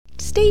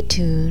Stay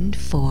tuned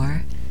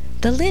for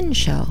The Lynn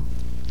Show.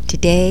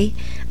 Today,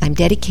 I'm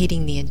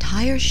dedicating the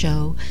entire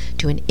show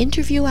to an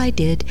interview I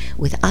did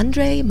with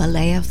Andrei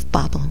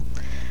Maleav-Babel,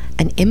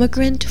 an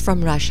immigrant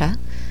from Russia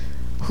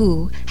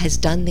who has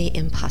done the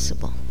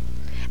impossible.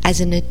 As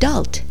an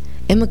adult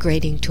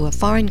immigrating to a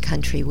foreign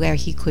country where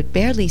he could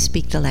barely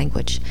speak the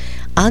language,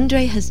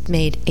 Andrei has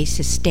made a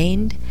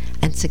sustained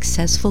and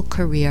successful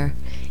career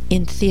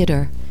in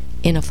theater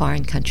in a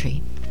foreign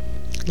country.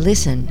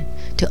 Listen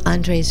to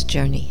Andrei's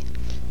journey.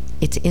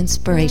 It's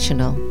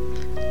inspirational.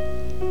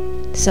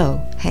 So,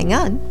 hang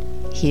on.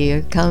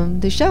 Here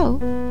comes the show.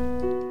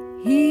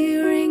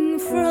 Hearing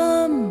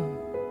from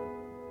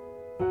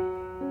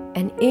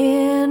an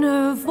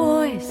inner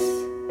voice,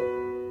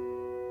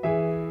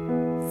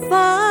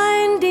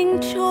 finding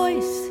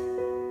choice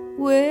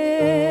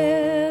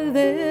where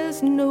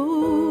there's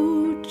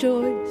no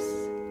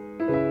choice,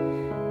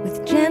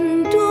 with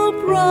gentle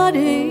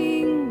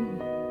prodding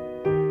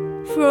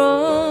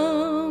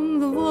from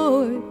the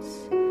voice.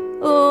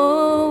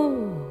 Oh,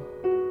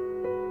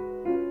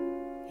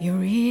 you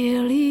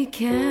really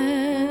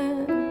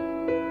can.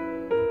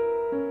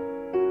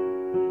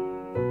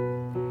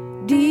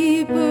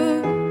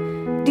 Deeper,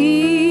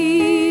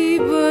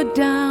 deeper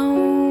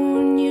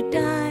down you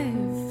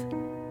dive,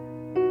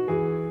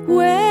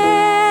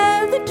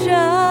 where the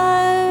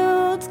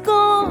child's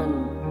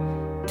gone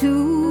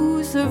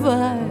to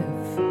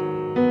survive,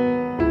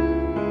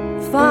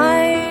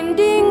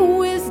 finding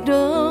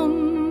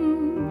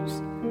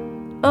wisdom's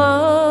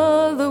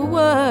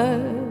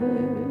otherwise.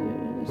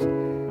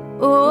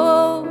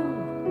 Oh,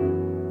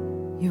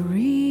 you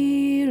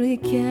really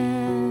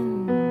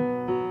can.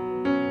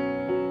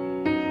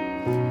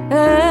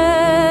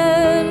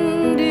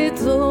 And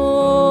it's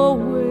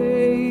always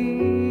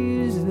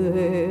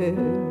there,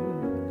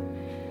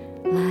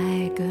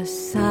 like a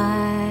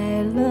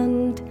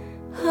silent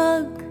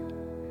hug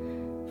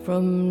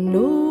from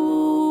nowhere,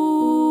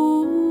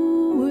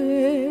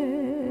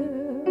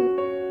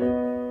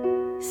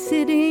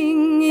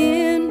 sitting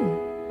in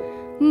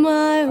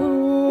my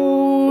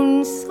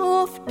own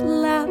soft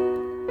lap,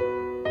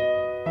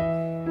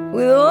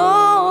 with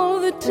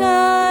all the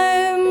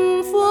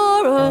time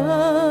for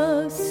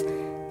us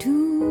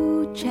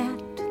to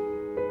chat,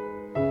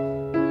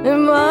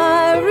 and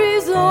my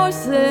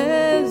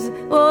resources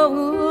all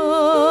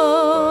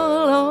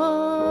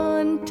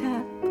on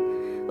tap.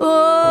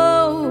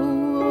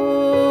 Oh,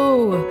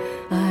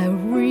 I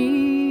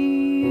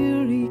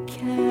really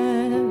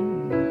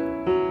can.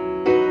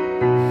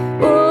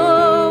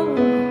 Oh,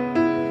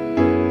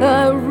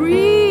 I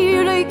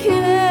really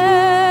can.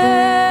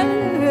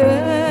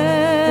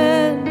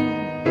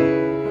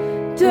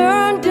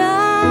 Turn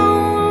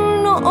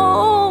down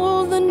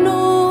all the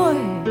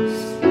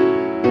noise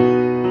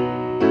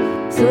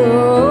so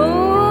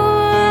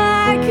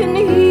I can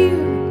hear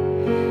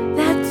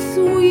that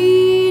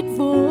sweet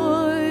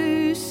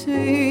voice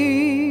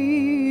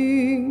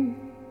sing.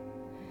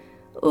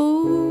 Oh,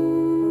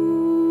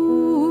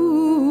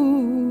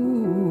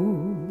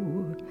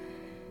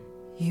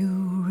 you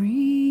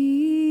really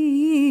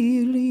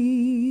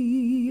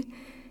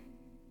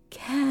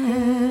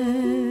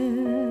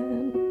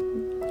can.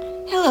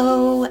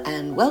 Hello,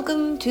 and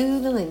welcome to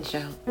The Lynn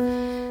Show.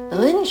 The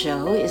Lynn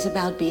Show is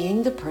about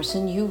being the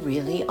person you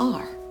really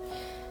are.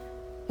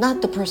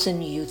 Not the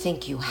person you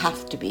think you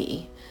have to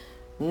be.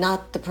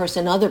 Not the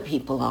person other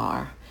people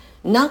are.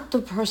 Not the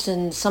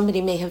person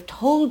somebody may have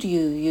told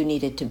you you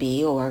needed to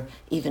be, or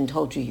even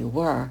told you you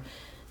were.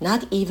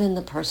 Not even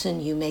the person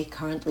you may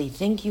currently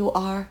think you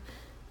are,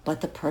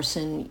 but the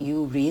person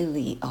you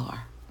really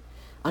are.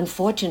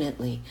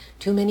 Unfortunately,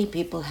 too many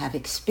people have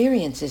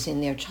experiences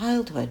in their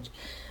childhood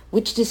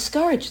which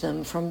discourage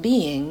them from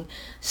being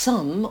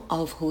some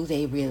of who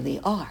they really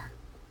are.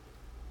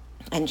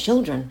 And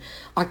children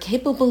are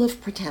capable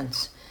of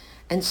pretense,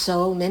 and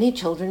so many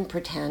children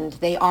pretend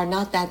they are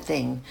not that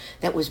thing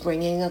that was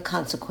bringing a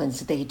consequence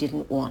they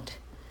didn't want.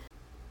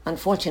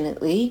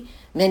 Unfortunately,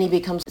 many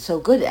become so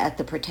good at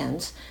the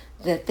pretense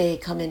that they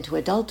come into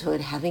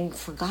adulthood having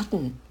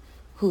forgotten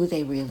who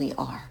they really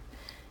are.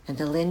 And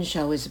the Lynn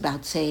Show is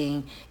about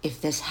saying, if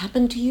this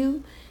happened to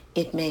you,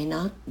 it may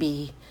not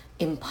be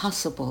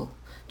impossible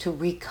to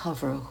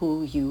recover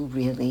who you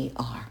really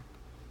are.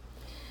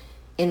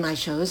 In my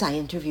shows, I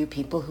interview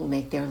people who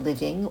make their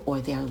living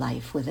or their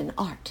life with an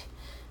art,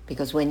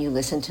 because when you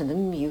listen to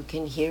them, you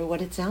can hear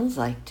what it sounds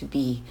like to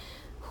be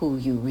who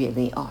you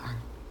really are.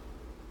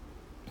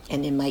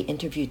 And in my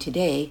interview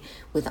today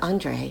with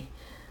Andrei,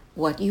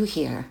 what you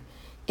hear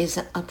is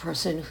a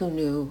person who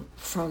knew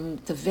from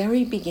the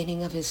very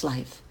beginning of his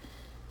life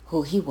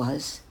who he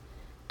was,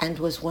 and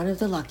was one of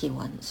the lucky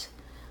ones,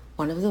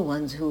 one of the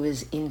ones who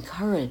is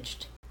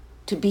encouraged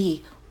to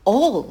be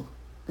all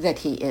that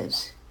he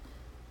is.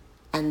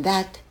 And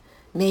that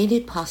made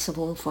it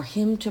possible for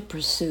him to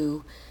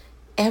pursue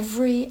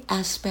every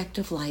aspect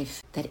of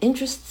life that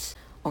interests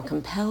or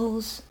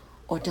compels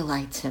or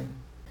delights him.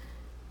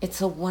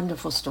 It's a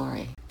wonderful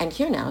story. And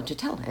here now to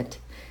tell it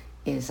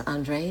is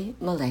Andrei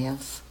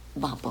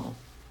Maleav-Babel.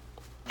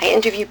 I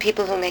interview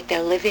people who make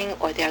their living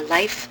or their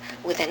life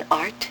with an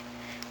art.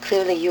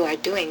 Clearly you are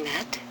doing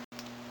that.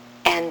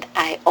 And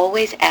I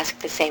always ask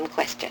the same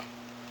question,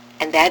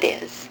 and that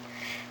is,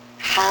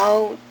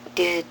 how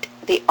did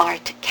the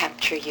art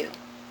capture you?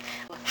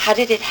 How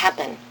did it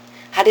happen?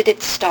 How did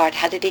it start?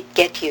 How did it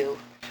get you?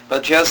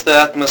 But just the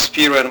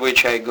atmosphere in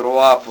which I grew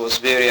up was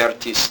very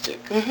artistic.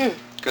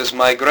 Because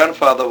my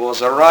grandfather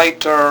was a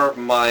writer,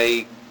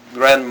 my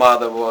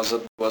grandmother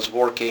was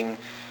working,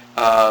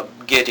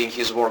 getting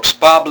his works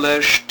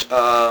published,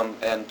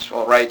 and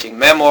writing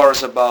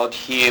memoirs about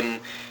him.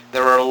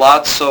 There were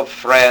lots of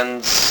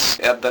friends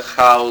at the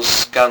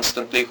house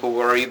constantly who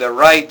were either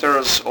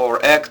writers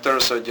or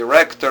actors or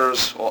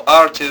directors or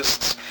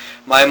artists.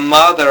 My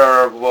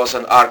mother was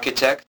an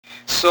architect.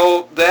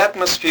 So the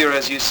atmosphere,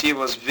 as you see,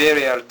 was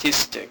very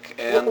artistic.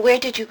 And where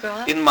did you grow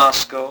up? in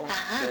Moscow,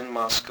 in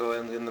Moscow,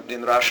 and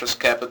in Russia's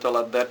capital,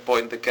 at that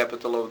point the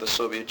capital of the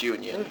Soviet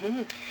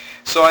Union.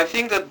 So I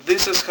think that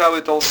this is how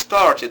it all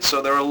started.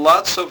 So there were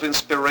lots of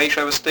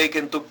inspiration. I was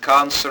taken to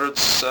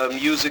concerts,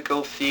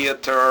 musical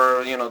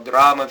theater,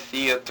 drama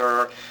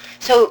theater.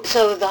 So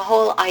the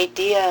whole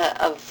idea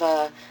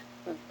of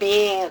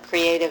being a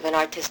creative and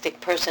artistic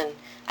person,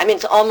 I mean,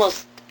 it's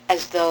almost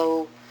as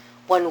though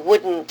one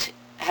wouldn't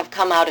have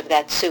come out of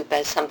that soup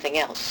as something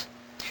else.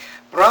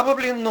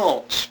 Probably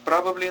not.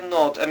 Probably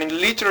not. I mean,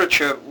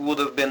 literature would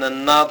have been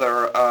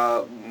another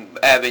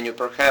avenue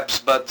perhaps,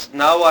 but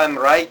now I'm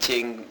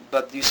writing,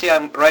 but you see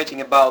I'm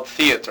writing about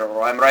theater,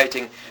 or I'm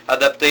writing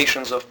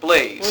adaptations of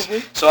plays.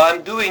 So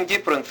I'm doing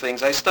different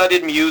things. I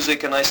studied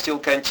music and I still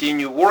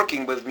continue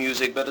working with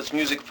music, but it's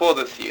music for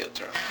the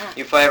theater.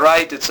 If I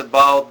write, it's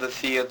about the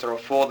theater or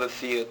for the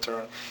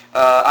theater.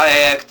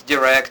 I act,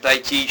 direct, I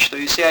teach. So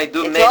you see I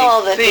do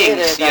many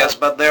things, yes,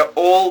 but they're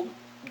all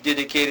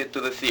dedicated to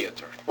the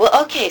theater.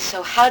 Well, okay,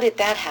 so how did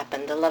that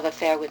happen, the love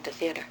affair with the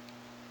theater?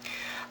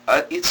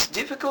 It's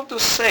difficult to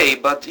say,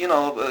 but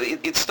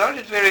it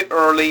started very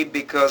early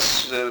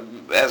because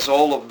as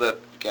all of the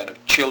kind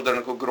of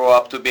children who grow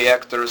up to be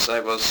actors,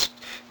 I was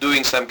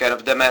doing some kind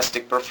of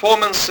domestic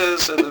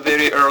performances at a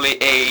very early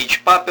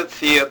age, puppet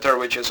theater,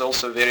 which is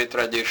also very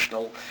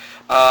traditional.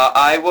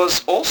 I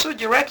was also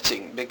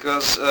directing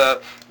because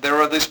there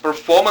were these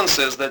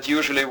performances that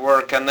usually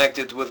were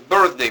connected with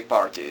birthday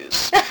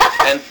parties.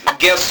 And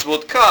guests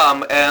would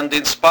come, and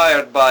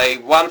inspired by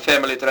one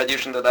family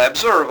tradition that I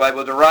observe, I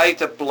would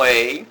write a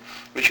play,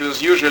 which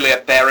was usually a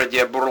parody,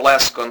 a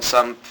burlesque on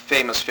some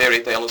famous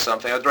fairy tale or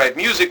something. I would write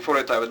music for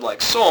it, I would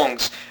like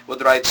songs,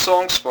 would write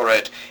songs for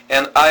it,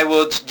 and I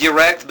would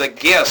direct the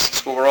guests,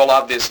 who were all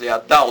obviously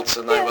adults,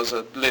 and I was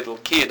a little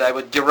kid. I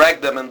would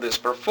direct them in this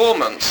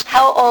performance.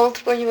 How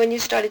old were you when you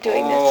started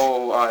doing this?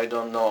 Oh, I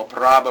don't know.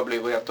 Probably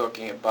we are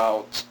talking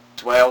about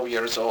 12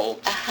 years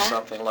old,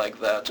 something like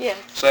that. Yes.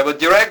 So I would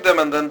direct them,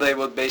 and then they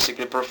would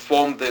basically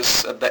perform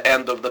this at the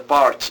end of the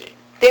party.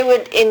 They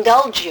would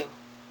indulge you.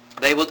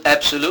 They would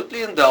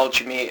absolutely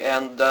indulge me,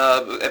 and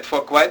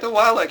for quite a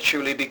while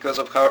actually, because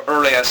of how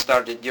early I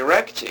started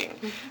directing.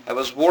 I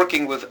was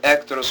working with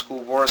actors who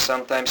were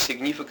sometimes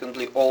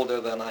significantly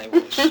older than I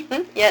was.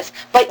 Yes,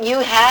 but you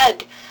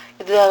had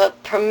the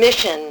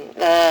permission,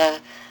 the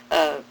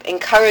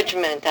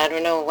encouragement, I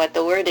don't know what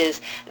the word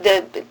is,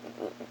 that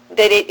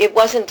it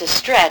wasn't a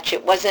stretch,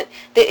 it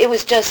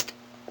was just,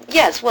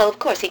 yes, well, of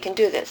course he can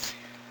do this.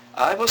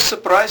 I was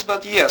surprised,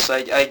 but yes,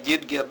 I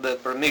did get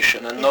that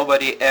permission, and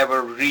nobody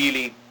ever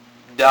really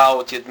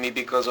doubted me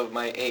because of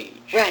my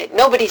age. Right.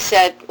 Nobody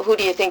said, who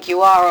do you think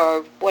you are,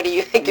 or what do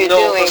you think you're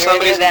doing? No, for some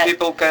reason that.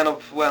 People kind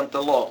of went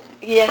along.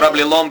 Yeah.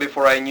 Probably long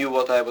before I knew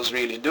what I was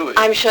really doing.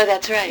 I'm sure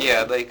that's right.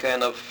 Yeah, they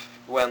kind of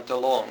went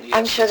along. Yes,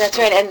 I'm sure that's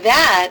right. And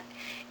that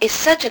is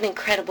such an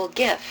incredible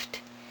gift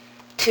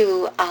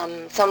to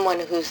someone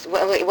who's,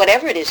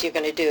 whatever it is you're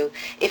going to do.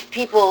 If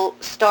people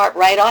start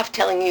right off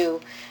telling you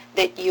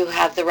that you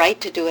have the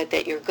right to do it,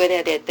 that you're good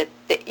at it, that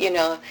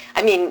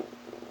I mean,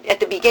 at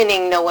the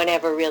beginning, no one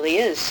ever really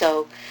is.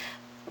 So,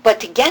 but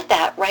to get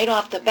that right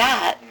off the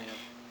bat,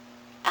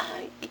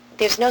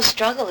 there's no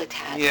struggle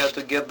attached. Yeah,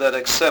 to get that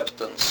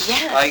acceptance.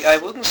 Yes. I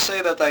wouldn't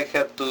say that I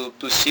had to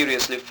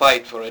seriously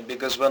fight for it,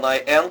 because when I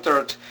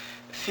entered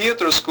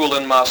theater school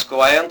in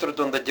Moscow, I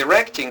entered on the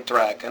directing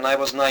track, and I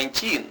was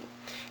 19.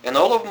 And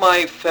all of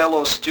my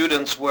fellow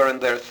students were in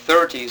their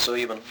 30s or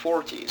even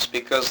 40s,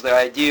 because the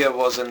idea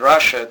was, in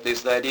Russia at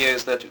least, the idea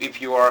is that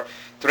if you are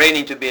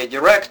training to be a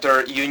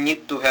director, you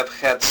need to have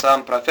had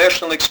some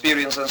professional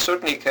experience and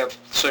certainly have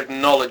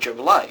certain knowledge of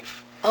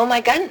life. Oh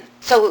my God.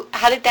 So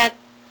how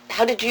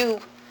did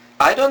you?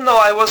 I don't know.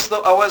 I was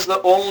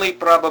the only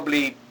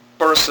probably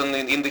person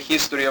in the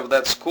history of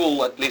that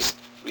school, at least,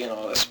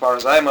 as far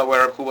as I'm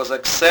aware, who was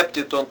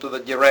accepted onto the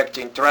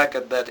directing track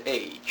at that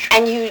age.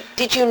 And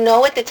did you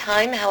know at the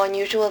time how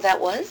unusual that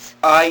was?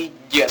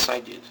 Yes, I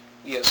did.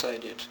 Yes, I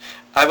did.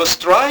 I was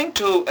trying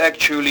to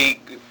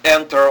actually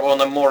enter on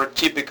a more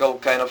typical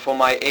kind of, for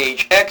my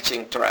age,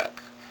 acting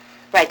track.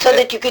 Right, so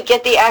that you could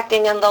get the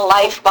acting and the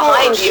life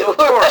behind you. Of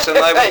course, and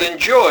I would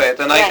enjoy it,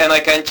 and right. I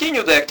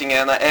continued acting,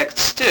 and I act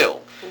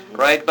still,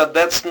 right? But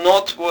that's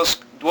not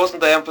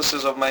wasn't the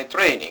emphasis of my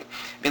training.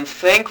 I mean,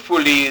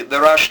 thankfully, the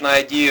Russian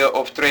idea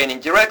of training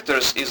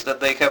directors is that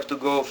they have to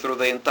go through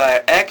the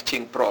entire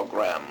acting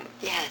program.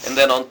 Yes. And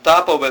then on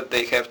top of it,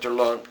 they have to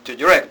learn to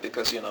direct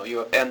because,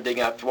 you're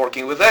ending up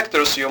working with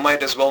actors, so you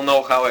might as well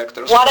know how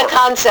actors work. What a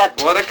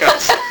concept. What a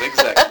concept,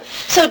 exactly.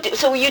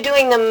 So were you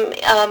doing them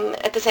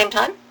at the same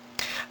time?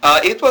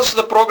 It was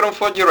the program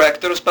for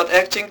directors, but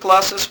acting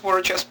classes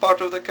were just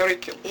part of the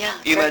curriculum. Yeah,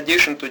 In right.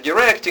 addition to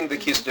directing, the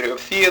history of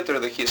theater,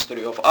 the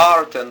history of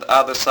art, and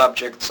other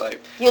subjects.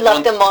 You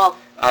loved them all.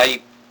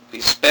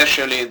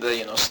 Especially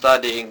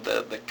studying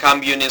the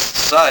communist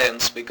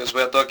science, because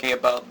we're talking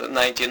about the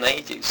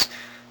 1980s.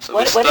 So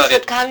what is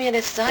the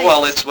communist science?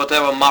 Well, it's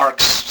whatever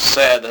Marx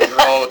said and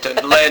wrote,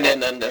 and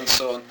Lenin, and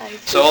so on.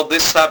 So all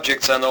these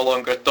subjects are no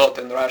longer taught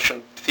in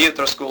Russian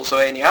theater schools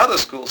or any other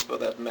schools for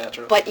that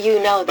matter. But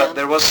you know them. But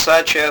there was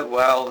such it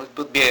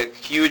would be a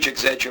huge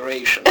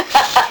exaggeration.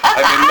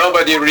 I mean,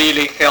 nobody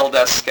really held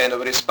us kind of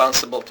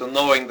responsible to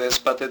knowing this,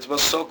 but it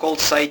was so-called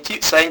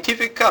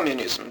scientific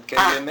communism.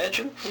 Can you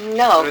imagine?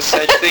 No. There is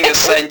such thing as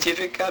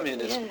scientific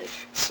communism.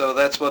 Yes. So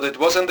that's what it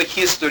was in the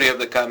history of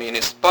the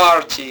Communist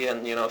Party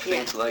and,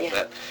 things like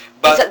that.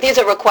 But these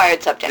are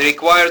required subjects. The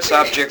required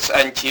subjects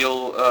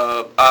until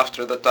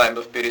after the time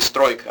of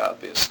Perestroika,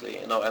 obviously,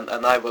 and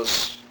I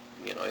was,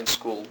 in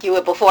school. You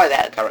were before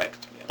that.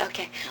 Correct. Yeah.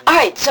 Okay. All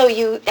right. So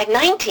you, at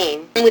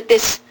 19, with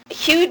this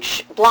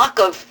huge block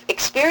of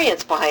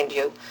experience behind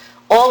you,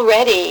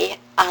 already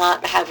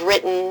have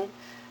written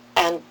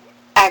and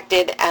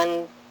acted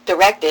and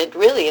directed,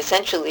 really,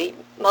 essentially,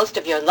 most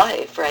of your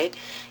life, right?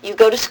 You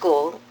go to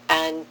school,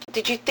 and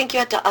did you think you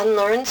had to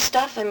unlearn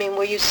stuff? I mean,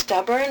 were you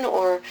stubborn,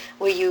 or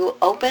were you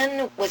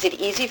open? Was it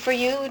easy for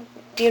you?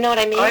 Do you know what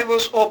I mean? I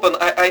was open.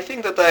 I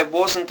think that I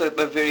wasn't a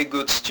very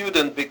good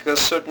student because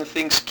certain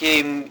things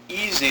came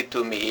easy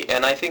to me,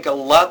 and I think a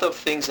lot of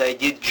things I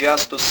did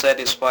just to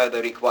satisfy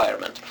the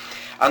requirement.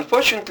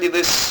 Unfortunately,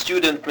 this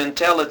student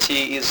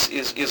mentality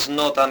is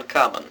not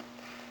uncommon.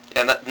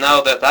 And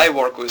now that I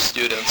work with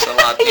students a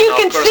lot,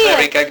 of course I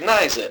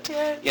recognize it.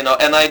 Yeah.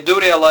 And I do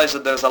realize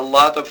that there's a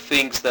lot of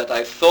things that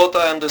I thought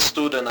I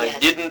understood and I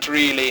didn't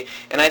really.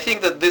 And I think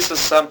that this is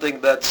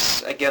something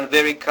that's, again,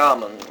 very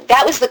common.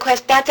 That was the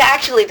question. That's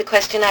actually the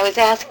question I was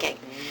asking.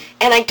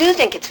 And I do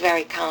think it's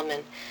very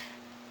common.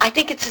 I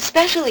think it's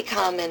especially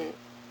common,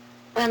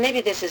 well,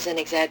 maybe this is an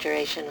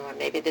exaggeration or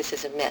maybe this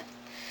is a myth.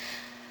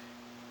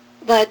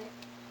 But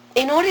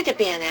in order to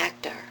be an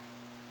actor,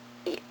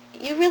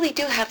 you really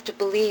do have to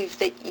believe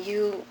that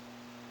you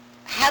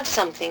have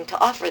something to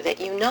offer, that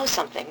you know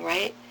something,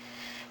 right?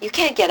 You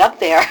can't get up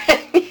there,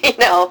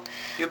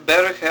 You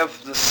better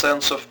have the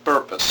sense of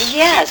purpose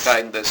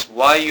behind this,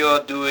 why you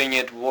are doing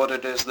it, what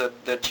it is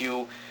that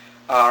you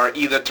are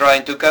either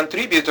trying to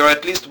contribute, or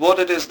at least what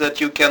it is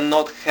that you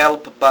cannot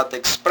help but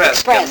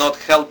express. Cannot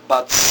help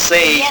but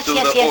say to the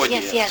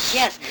audience.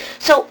 Yes.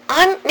 So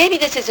maybe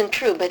this isn't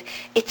true, but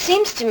it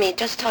seems to me,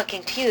 just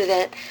talking to you,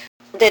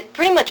 that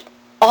pretty much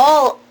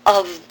all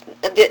of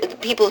the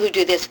people who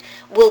do this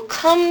will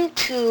come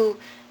to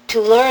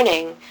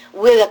learning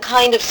with a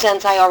kind of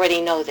sense, I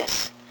already know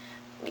this.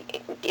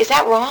 Is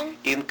that wrong?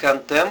 In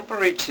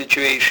contemporary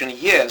situation,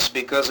 yes,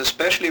 because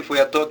especially if we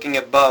are talking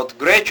about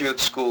graduate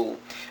school,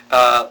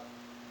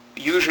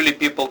 usually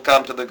people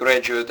come to the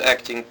graduate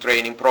acting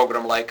training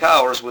program like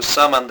ours with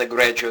some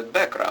undergraduate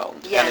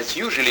background. Yes. And it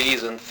usually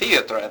is in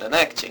theater and in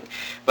acting.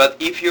 But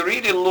if you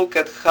really look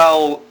at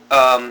how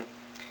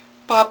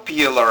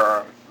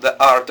popular the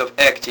art of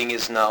acting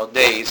is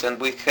nowadays, and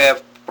we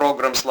have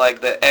programs like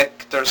the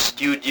Actor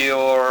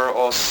Studio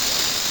or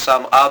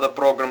some other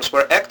programs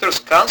where actors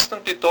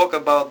constantly talk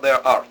about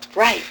their art.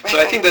 Right. So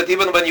I think that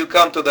even when you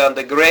come to the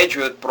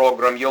undergraduate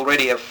program, you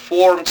already have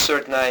formed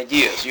certain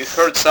ideas. You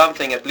heard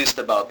something at least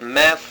about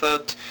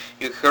method.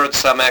 You heard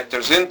some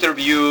actors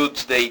interviewed.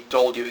 They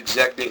told you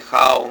exactly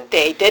how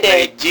they did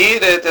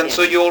it. And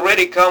so you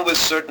already come with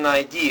certain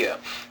idea.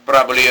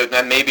 Probably,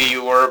 maybe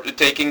you were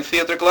taking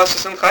theater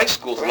classes in high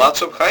schools. Right.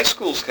 Lots of high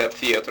schools have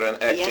theater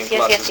and acting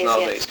classes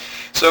nowadays.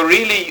 So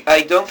really,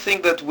 I don't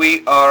think that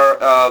we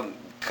are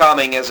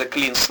coming as a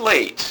clean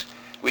slate,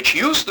 which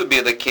used to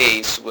be the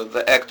case with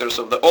the actors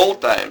of the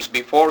old times,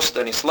 before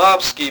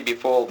Stanislavski,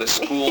 before the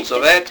schools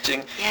of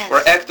acting,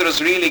 where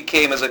actors really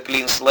came as a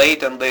clean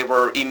slate and they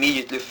were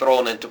immediately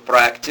thrown into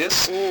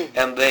practice,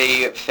 and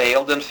they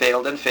failed and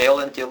failed and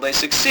failed until they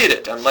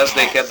succeeded, unless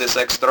they had this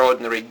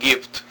extraordinary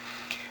gift.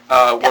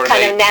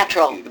 Kind of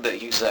natural.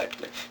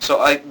 Exactly. So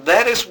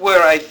that is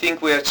where I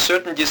think we are at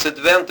certain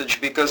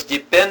disadvantage, because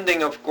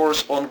depending, of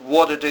course, on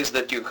what it is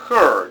that you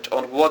heard,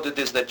 on what it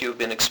is that you've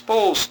been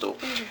exposed to,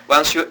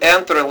 once you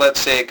enter,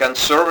 let's say, a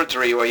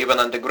conservatory or even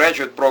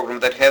undergraduate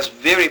program that has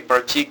very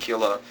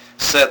particular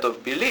set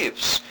of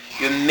beliefs,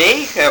 you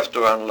may have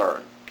to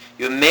unlearn.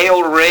 You may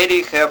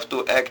already have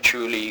to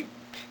actually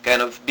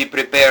kind of be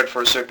prepared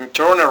for a certain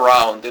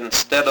turnaround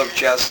instead of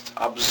just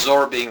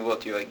absorbing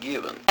what you are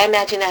given. I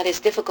imagine that is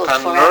difficult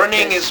and for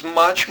learning actors. is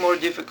much more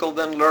difficult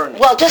than learning.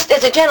 Well, just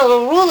as a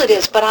general rule it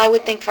is, but I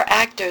would think for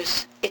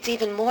actors it's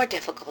even more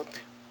difficult.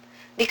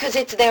 Because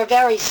it's their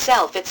very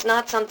self. It's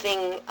not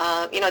something,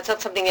 it's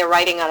not something they're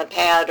writing on a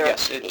pad or...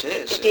 Yes, it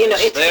is.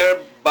 It's their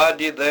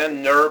body, their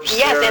nerves,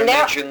 yes, their and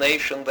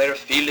imagination, their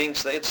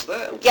feelings, it's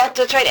them. Yeah,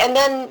 that's right. And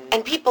then,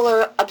 and people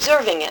are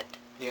observing it.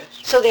 Yes.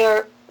 So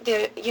they're,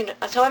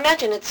 so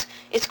imagine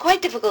it's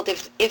quite difficult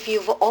if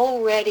you've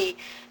already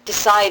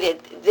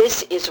decided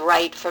this is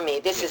right for me,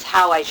 this is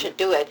how I should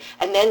do it,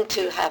 and then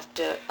to have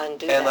to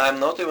undo that. And I'm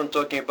not even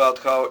talking about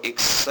how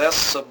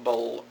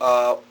accessible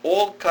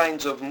all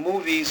kinds of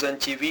movies and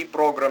TV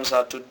programs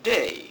are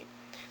today.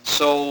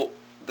 So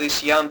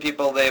these young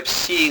people, they have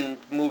seen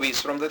movies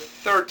from the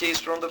 30s,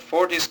 from the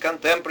 40s,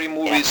 contemporary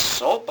movies,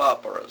 soap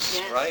operas,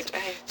 right?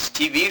 It's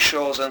TV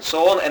shows and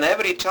so on, and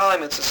every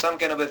time it's some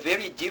kind of a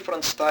very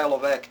different style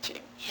of acting.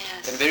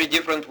 Yes. A very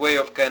different way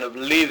of kind of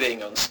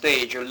living on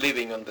stage or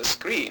living on the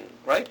screen,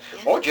 right?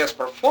 Yeah. Or just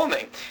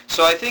performing.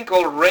 So I think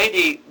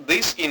already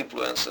this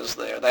influences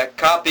there. They're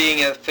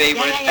copying a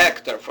favorite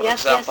actor, for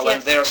example,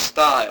 and their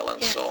style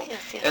and so on.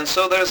 And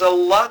so there's a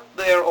lot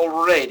there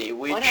already,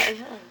 which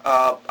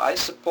I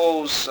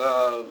suppose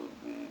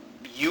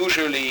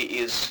usually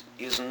is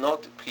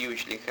not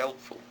hugely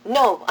helpful.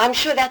 No, I'm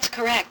sure that's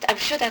correct.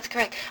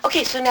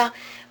 Okay, so now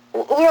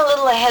we're a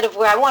little ahead of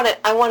where I want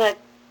to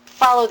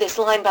follow this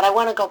line, but I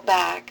want to go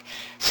back.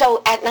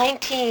 So at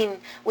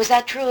 19, was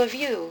that true of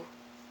you?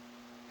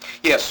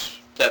 Yes,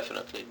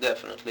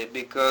 definitely,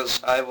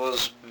 because I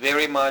was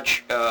very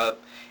much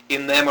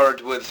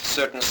enamored with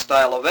certain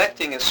style of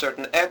acting and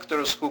certain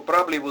actors who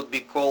probably would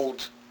be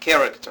called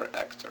character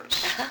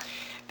actors.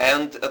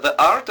 And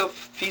the art of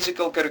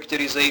physical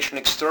characterization,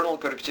 external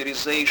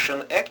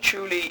characterization,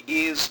 actually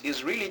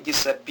is really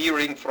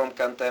disappearing from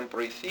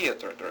contemporary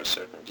theater to a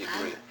certain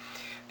degree.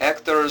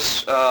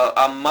 Actors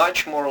are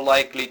much more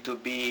likely to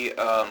be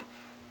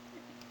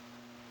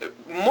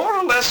more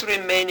or less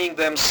remaining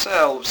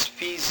themselves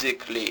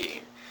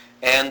physically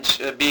and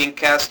being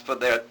cast for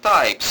their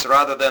types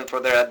rather than for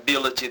their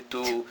ability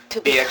to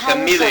be a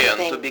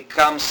chameleon, to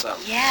become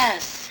something.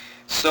 Yes.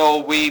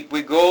 So we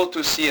go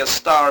to see a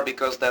star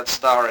because that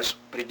star is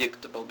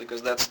predictable,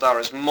 because that star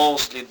is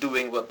mostly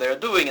doing what they're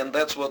doing, and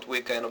that's what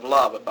we kind of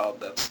love about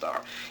that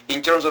star.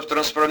 In terms of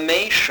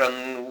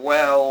transformation,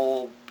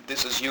 well,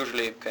 this is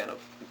usually kind of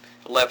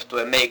left to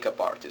a makeup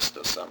artist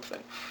or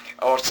something.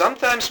 Or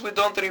sometimes we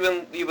don't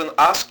even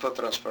ask for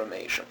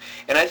transformation.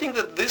 And I think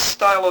that this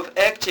style of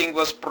acting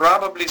was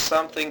probably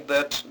something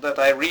that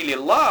I really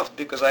loved,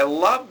 because I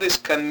loved these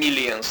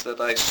chameleons that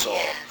I saw.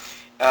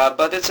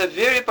 But it's a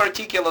very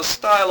particular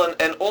style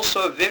and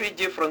also a very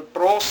different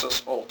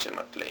process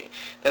ultimately,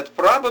 that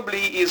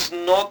probably is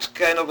not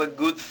kind of a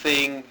good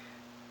thing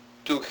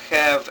to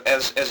have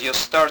as your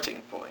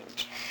starting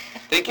point.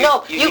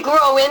 You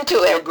grow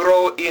into it. You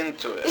grow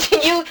into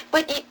it.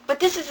 But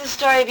this is the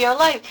story of your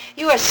life.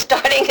 You are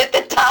starting at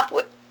the top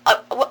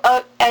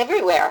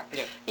everywhere.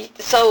 Yeah.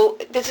 So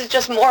this is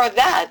just more of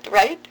that,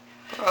 right?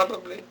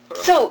 Probably.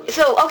 So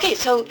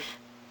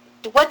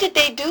what did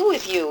they do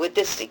with you, with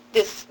this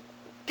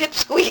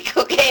pipsqueak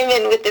who came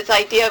in with this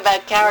idea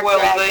about character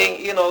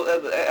acting?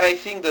 I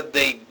think that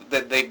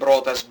they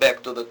brought us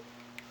back to the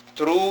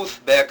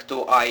truth, back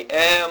to I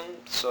am,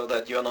 so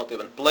that you're not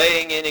even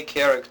playing any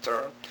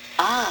character.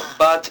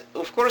 But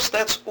of course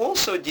that's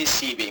also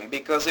deceiving,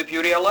 because if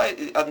you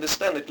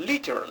understand it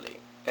literally,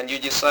 and you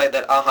decide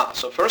that,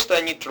 so first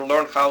I need to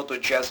learn how to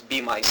just be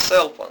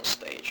myself on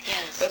stage.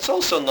 Yes. That's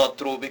also not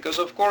true, because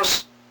of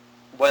course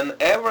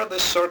whenever the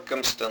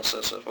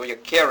circumstances of your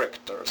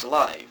character's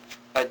life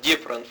are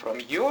different from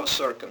your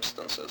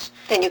circumstances,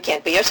 then you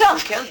can't be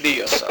yourself. You can't be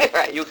yourself.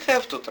 Right. You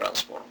have to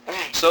transform.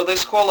 Right. So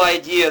this whole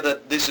idea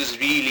that this is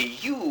really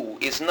you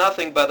is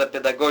nothing but a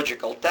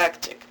pedagogical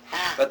tactic.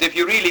 But if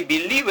you really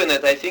believe in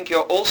it, I think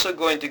you're also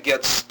going to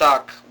get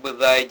stuck with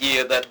the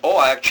idea that,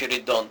 I actually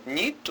don't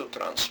need to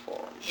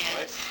transform. Yes.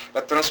 Right?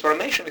 But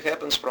transformation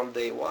happens from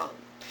day one.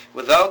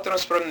 Without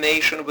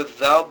transformation,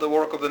 without the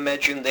work of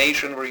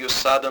imagination where you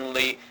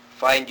suddenly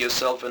find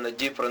yourself in a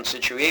different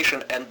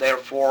situation and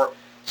therefore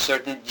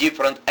certain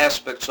different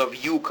aspects of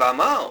you come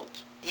out.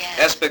 Yes.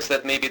 Aspects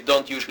that maybe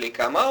don't usually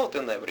come out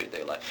in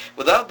everyday life.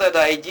 Without that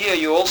idea,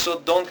 you also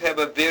don't have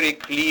a very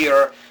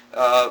clear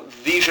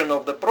vision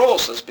of the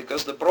process,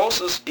 because the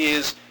process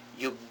is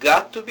you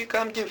got to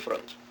become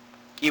different,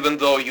 even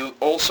though you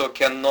also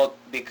cannot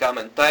become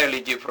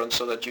entirely different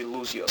so that you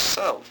lose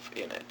yourself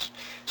in it.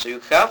 So you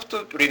have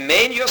to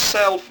remain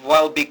yourself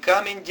while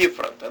becoming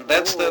different, and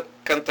that's the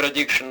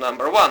contradiction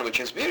number one,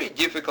 which is very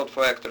difficult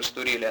for actors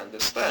to really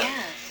understand.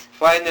 Yes.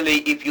 Finally,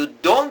 if you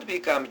don't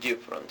become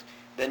different,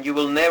 then you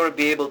will never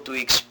be able to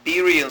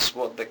experience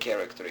what the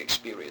character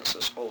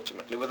experiences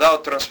ultimately.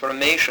 Without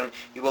transformation,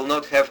 you will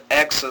not have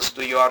access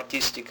to your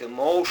artistic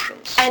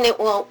emotions. And it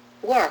won't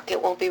work.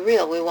 It won't be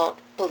real. We won't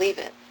believe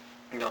it.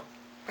 No.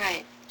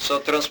 Right. So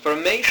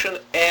transformation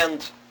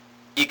and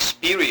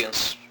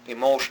experience,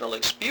 emotional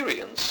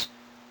experience,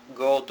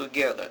 go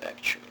together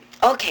actually.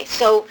 Okay,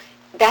 so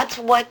that's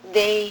what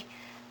they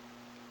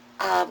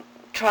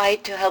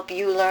tried to help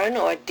you learn,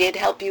 or did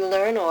help you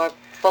learn, or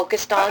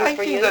focused on I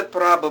for think you? that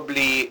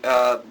probably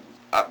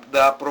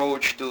the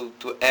approach to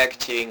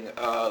acting,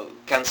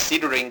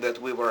 considering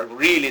that we were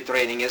really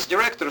training as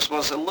directors,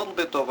 was a little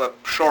bit of a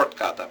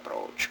shortcut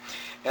approach.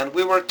 And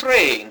we were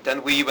trained,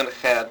 and we even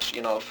had,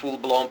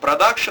 full-blown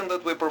production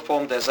that we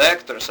performed as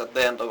actors at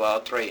the end of our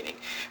training.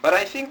 But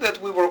I think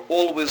that we were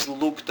always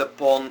looked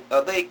upon,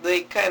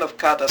 they kind of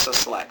cut us a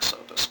slack, so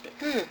to speak.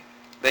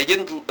 They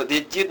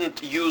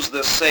didn't use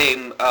the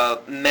same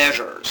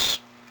measures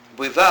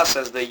with us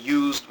as they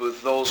used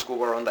with those who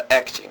were on the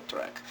acting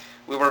track.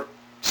 We were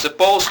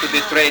supposed to be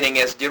training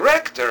as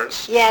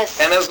directors, Yes.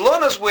 and as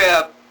long as we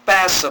are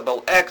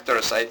passable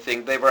actors, I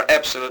think they were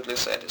absolutely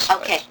satisfied.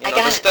 Okay, You I know,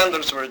 got the it.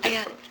 standards were I got it.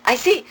 different. I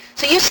see.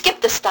 So you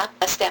skipped a step.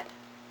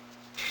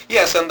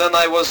 Yes, and then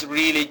I was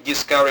really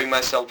discovering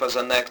myself as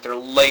an actor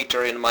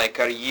later in my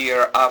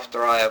career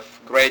after I have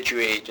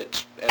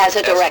graduated As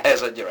a director.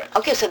 As a director.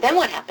 Okay, so then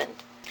what happened?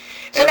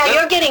 So And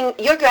now then-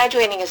 you're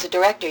graduating as a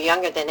director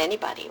younger than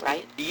anybody,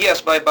 right?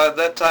 Yes, by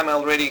that time I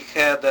already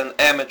had an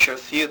amateur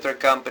theater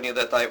company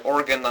that I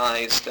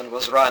organized and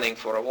was running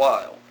for a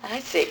while. I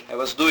see. I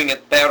was doing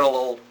it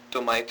parallel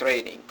to my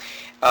training.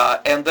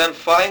 And then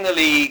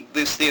finally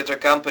this theater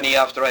company,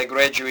 after I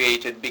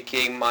graduated,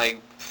 became my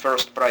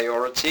first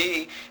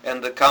priority,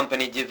 and the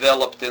company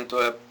developed into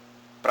a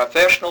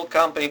professional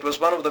company. It was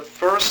one of the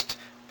first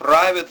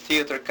private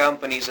theater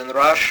companies in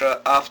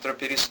Russia after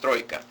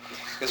Perestroika.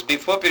 Because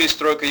before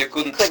Perestroika you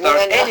couldn't start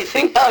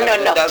anything. No.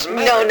 It doesn't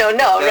matter. No, It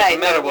doesn't right.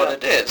 matter no, what no.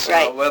 it is.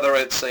 Right. Whether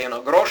it's a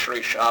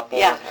grocery shop or,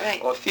 Yeah, right.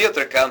 or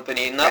theater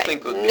company, nothing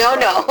Right. could be No.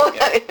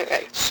 private. Yeah.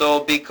 Right. So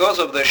because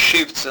of the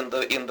shifts in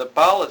the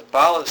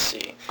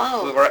policy,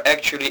 Oh. we were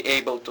actually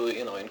able to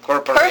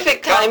incorporate.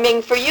 Perfect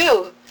timing for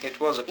you. It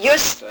was a You're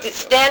perfect time,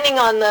 standing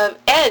on the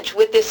edge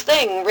with this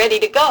thing ready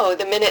to go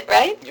the minute,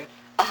 right? Yeah.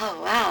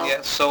 Oh, wow.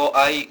 Yeah, so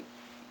I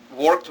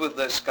worked with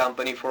this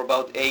company for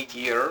about 8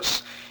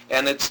 years,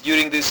 and it's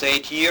during these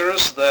 8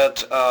 years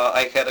that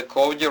I had a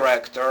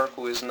co-director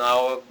who is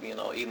now,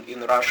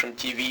 in Russian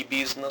TV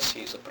business.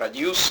 He's a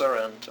producer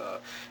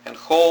and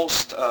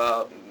host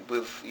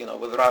with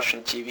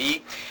Russian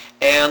TV,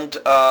 and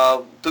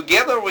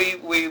together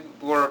we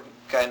were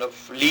kind of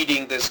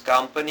leading this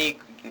company.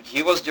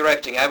 He was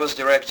directing, I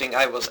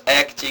was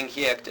acting,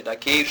 he acted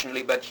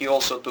occasionally, but he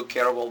also took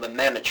care of all the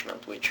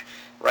management, which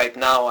right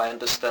now I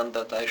understand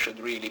that I should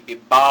really be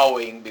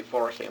bowing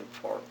before him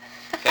for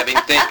having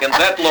taken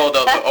that load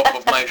off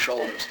of my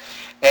shoulders.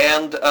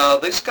 And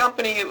this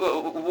company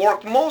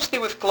worked mostly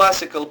with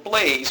classical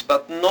plays,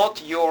 but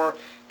not your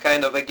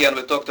kind of, again,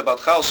 we talked about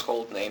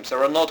household names. There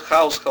were not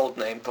household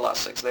name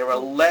classics. There were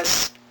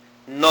less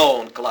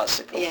known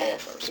classical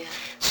authors. Yes.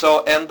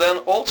 So, and then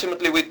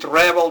ultimately we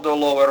traveled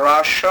all over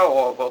Russia,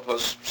 or what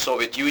was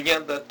Soviet Union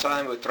at that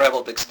time. We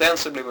traveled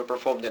extensively. We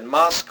performed in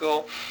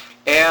Moscow.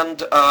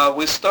 And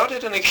we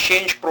started an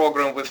exchange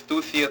program with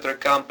 2 theater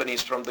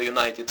companies from the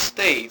United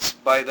States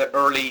by the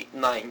early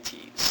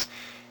 90s.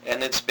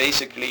 And it's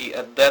basically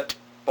at that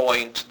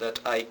point that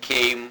I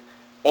came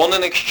on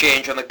an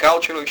exchange, on a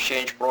cultural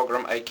exchange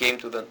program, I came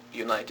to the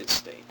United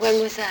States.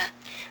 When was that?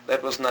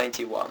 That was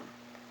 91.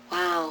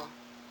 Wow.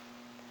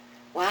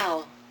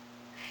 Wow.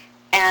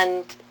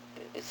 And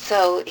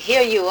so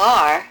here you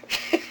are.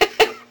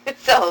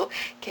 So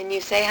can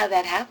you say how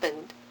that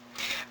happened?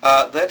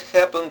 That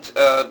happened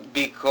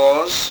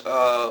because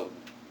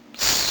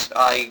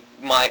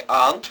my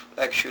aunt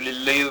actually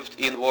lived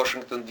in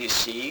Washington,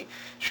 D.C.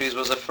 She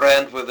was a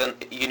friend with a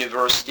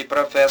university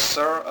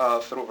professor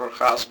through her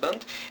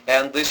husband.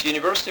 And this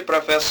university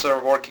professor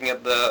working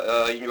at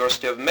the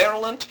University of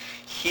Maryland,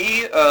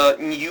 he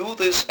knew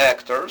these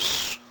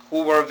actors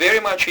who were very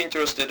much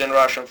interested in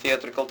Russian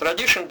theatrical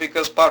tradition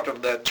because part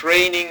of their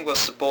training was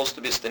supposed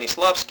to be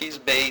Stanislavski's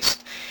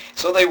based.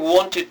 So they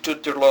wanted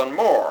to learn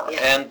more.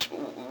 Yeah. And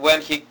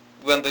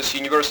when this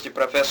university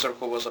professor,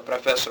 who was a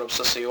professor of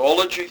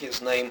sociology,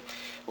 his name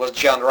was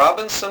John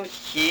Robinson,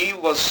 he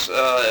was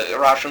a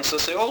Russian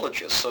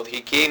sociologist, so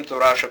he came to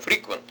Russia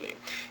frequently.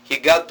 He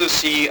got to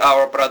see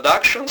our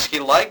productions,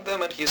 he liked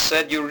them, and he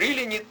said, you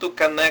really need to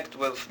connect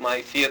with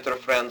my theater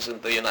friends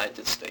in the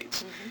United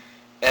States. Mm-hmm.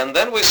 And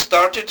then we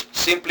started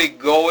simply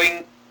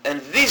going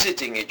and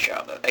visiting each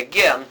other.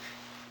 Again,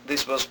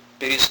 this was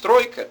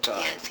Perestroika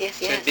time. Yes.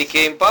 So it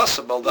became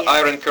possible. The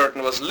Iron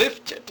Curtain was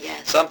lifted.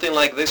 Yes. Something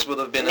like this would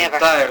have been Never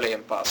entirely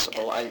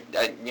impossible.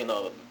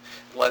 Yeah.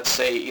 Let's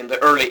say in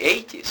the early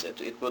 80s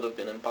it would have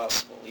been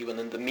impossible. Even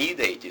in the mid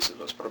 80s it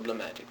was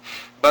problematic.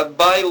 But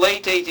by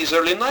late 80s,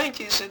 early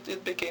 90s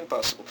it became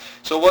possible.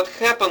 So what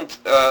happened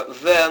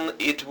then,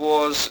 it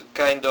was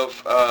kind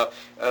of,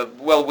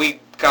 we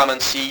come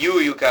and see you,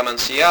 you come and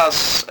see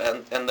us,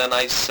 and then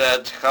I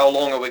said, how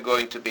long are we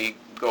going to be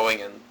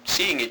going and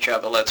seeing each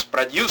other? Let's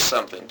produce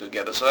something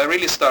together. So I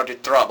really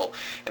started trouble.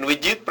 And we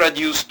did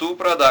produce 2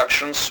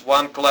 productions,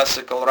 one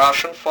classical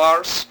Russian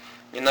farce,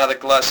 another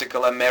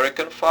classical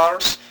American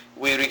farce.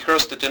 We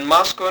rehearsed it in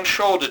Moscow and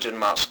showed it in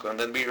Moscow. And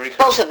then we rehearsed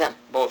Both of them?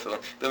 Both of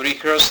them. Then we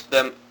rehearsed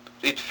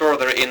it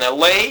further in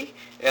LA,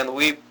 and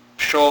we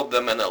showed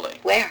them in LA.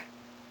 Where?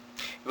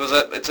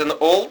 It's an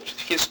old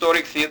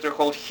historic theater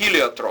called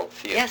Heliotrope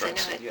Theater. Yes, I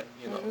know it. Yeah,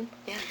 you know. Mm-hmm.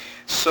 Yeah.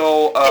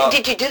 So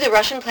Did you do the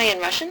Russian play in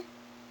Russian?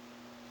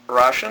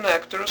 Russian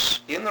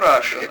actors in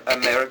Russian,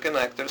 American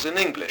actors in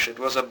English. It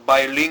was a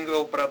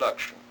bilingual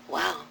production,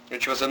 Wow.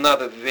 which was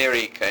another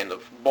very kind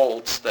of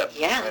bold step.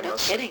 Yeah, I no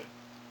must say. kidding.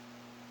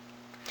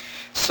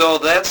 So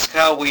that's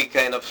how we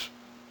kind of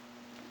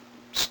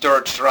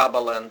stirred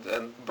trouble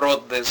and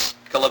brought this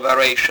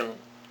collaboration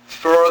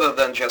further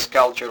than just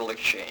cultural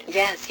exchange.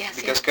 Yes, yes,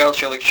 Because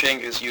cultural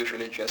exchange is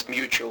usually just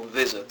mutual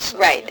visits.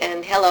 right, you know.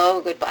 and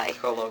hello, goodbye.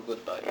 Hello,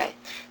 goodbye. Right.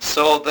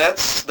 So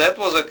that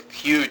was a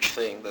huge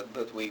thing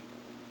that we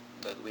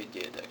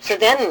did actually. So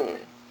then,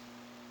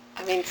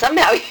 I mean,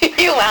 somehow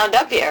you wound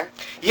up here.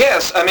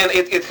 Yes, I mean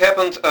it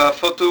happened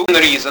for two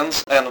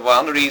reasons, and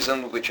one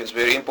reason, which is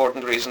very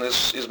important reason,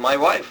 is my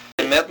wife.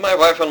 I met my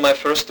wife on my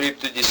first trip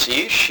to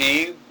DC.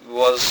 She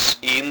was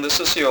in the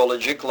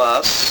sociology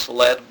class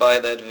led by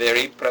that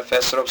very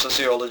professor of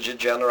sociology,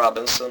 Jan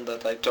Robinson,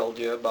 that I told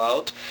you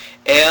about.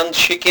 And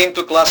she came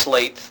to class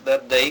late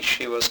that day.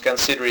 She was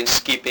considering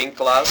skipping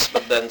class,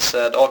 but then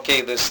said,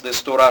 okay,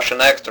 these two Russian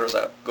actors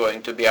are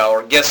going to be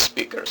our guest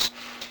speakers.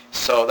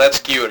 So that's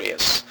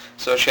curious.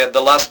 So she at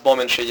the last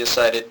moment she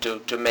decided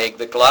to make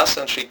the class,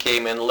 and she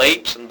came in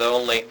late, and the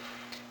only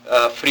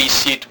free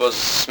seat was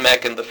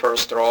smack in the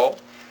first row.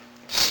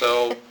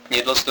 So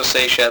needless to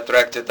say, she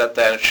attracted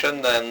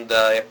attention, and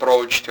I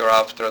approached her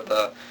after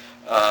the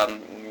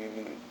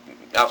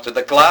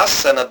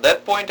class, and at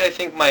that point I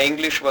think my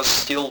English was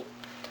still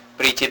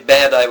pretty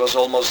bad. I was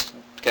almost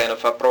kind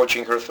of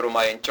approaching her through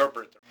my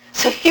interpreter.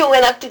 So you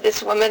went up to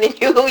this woman and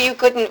who you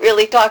couldn't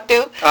really talk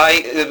to?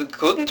 I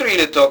couldn't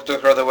really talk to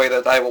her the way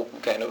that I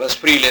kind of as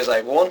freely as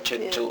I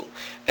wanted to.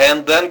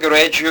 And then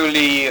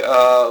gradually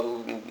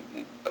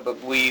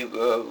we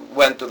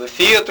went to the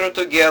theater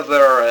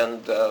together, and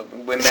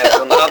we met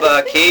on other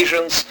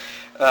occasions.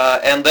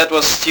 And that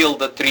was still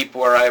the trip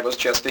where I was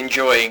just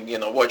enjoying,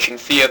 watching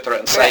theater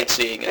and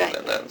sightseeing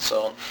and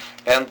so on.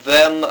 And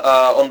then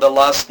on the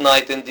last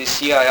night in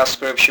DC, I asked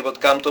her if she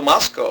would come to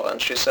Moscow,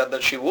 and she said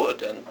that she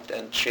would,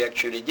 and she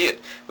actually did,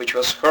 which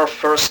was her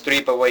first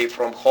trip away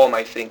from home,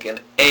 I think, in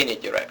any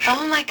direction.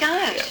 Oh my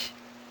gosh. Yeah.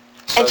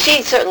 So And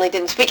she certainly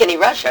didn't speak any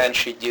Russian. And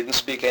she didn't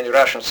speak any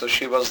Russian, so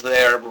she was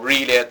there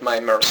really at my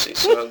mercy.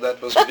 So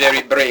that was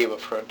very brave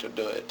of her to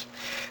do it.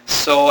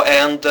 So,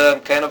 and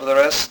kind of the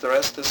rest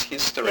is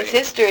history. It's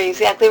history,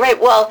 exactly right.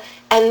 Well,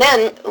 and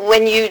then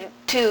when you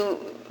two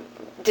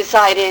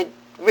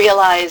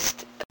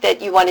realized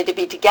that you wanted to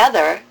be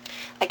together,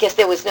 I guess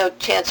there was no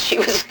chance she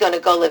was going to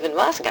go live in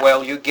Moscow.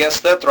 Well, you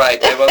guessed that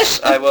right.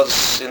 I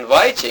was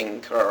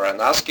inviting her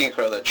and asking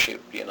her that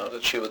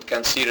she would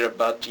consider,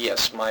 but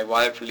yes, my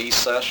wife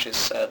Lisa, she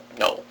said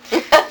no.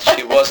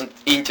 She wasn't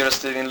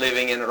interested in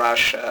living in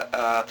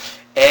Russia.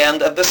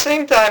 And at the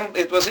same time,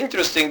 it was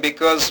interesting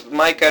because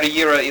my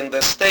career in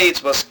the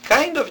States was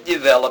kind of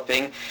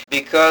developing,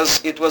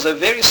 because it was a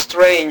very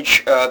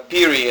strange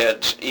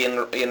period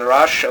in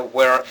Russia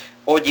where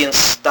audience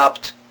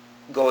stopped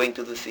going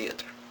to the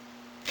theater.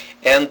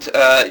 And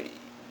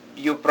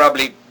you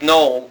probably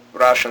know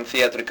Russian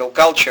theatrical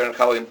culture and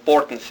how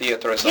important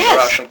theater is in the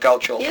Russian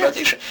cultural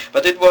tradition.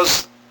 But it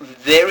was a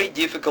very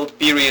difficult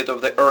period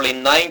of the early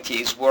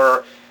 90s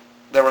where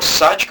there were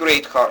such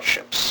great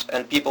hardships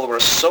and people were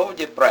so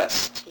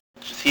depressed.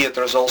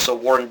 Theaters also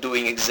weren't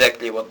doing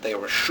exactly what they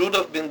should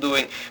have been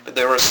doing, but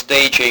they were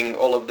staging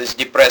all of this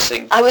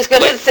depressing. I was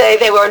going to say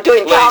they were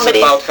doing plays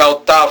comedies about how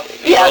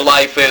tough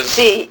life is.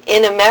 See,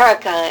 in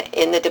America,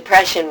 in the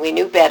Depression, we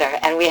knew better,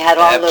 and we had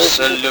all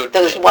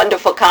those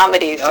wonderful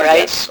comedies, right?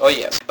 Yes. Oh,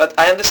 yes. But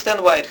I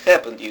understand why it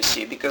happened, you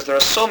see, because there are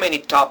so many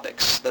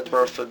topics that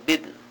were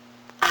forbidden.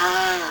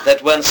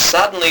 That when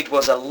suddenly it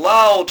was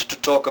allowed to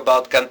talk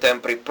about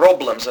contemporary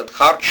problems and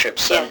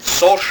hardships and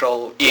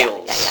social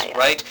ills,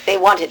 right? They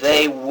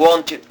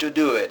wanted to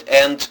do it,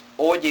 and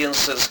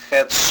audiences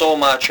had so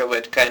much of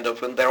it kind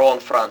of in their own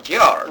front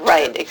yard,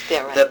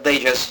 that they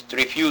just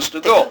refused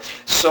to go.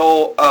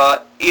 So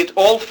it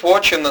all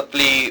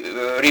fortunately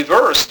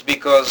reversed,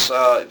 because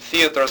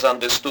theaters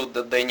understood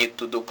that they need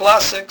to do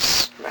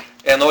classics,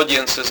 and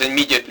audiences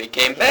immediately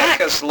came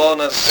back as long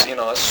as,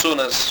 as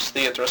soon as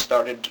theater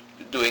started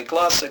doing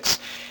classics.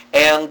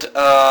 And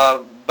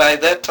by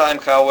that time,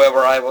 however,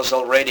 I was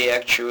already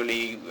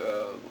actually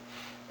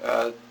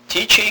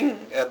teaching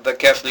at the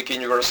Catholic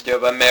University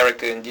of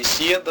America in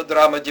DC at the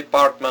drama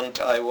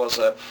department. I was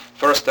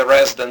first a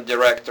resident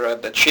director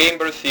at the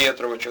Chamber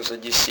Theater, which was a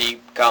DC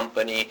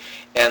company,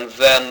 and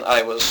then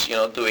I was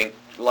doing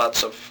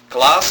lots of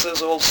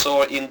classes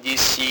also in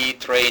DC,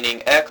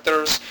 training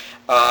actors,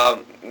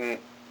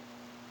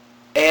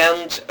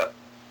 and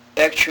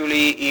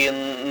actually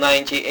in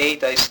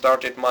 '98 I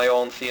started my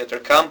own theater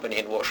company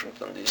in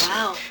Washington, D.C.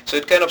 Wow. So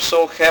it kind of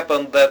so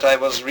happened that I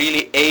was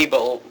really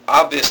able,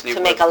 obviously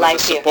with the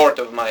support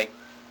of my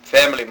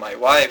family, my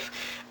wife,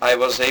 I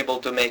was able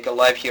to make a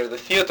life here as a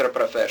theater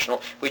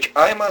professional, which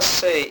I must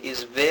say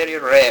is very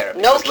rare.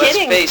 No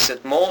kidding. Let's face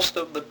it, most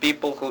of the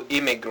people who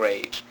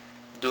immigrate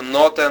do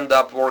not end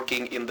up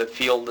working in the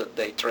field that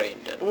they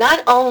trained in.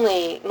 Not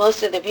only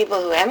most of the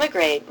people who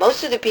emigrate,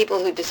 most of the people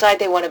who decide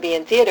they want to be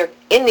in theater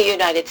in the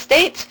United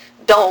States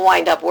don't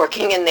wind up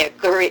working in their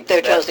career,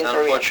 their chosen That,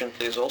 career.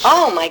 unfortunately, is also.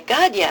 Oh my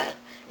God, yeah.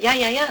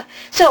 Yeah.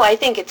 So I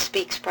think it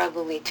speaks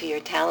probably to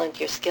your talent,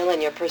 your skill,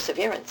 and your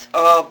perseverance.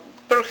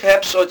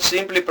 Perhaps, or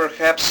simply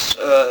perhaps,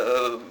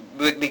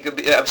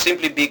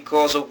 simply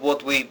because of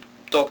what we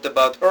talked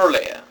about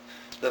earlier.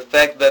 The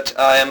fact that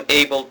I am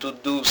able to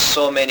do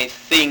so many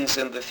things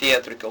in the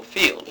theatrical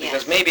field. Yes.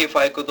 Because maybe if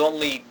I could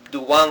only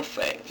do one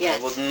thing, Yes.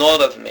 I would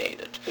not have made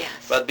it. Yes.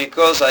 But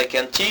because I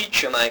can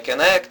teach and I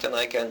can act and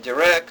I can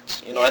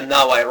direct, Yeah. and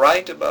now I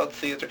write about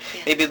theater,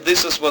 Yeah. maybe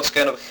this is what's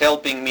kind of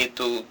helping me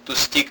to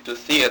stick to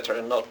theater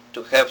and not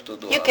to have to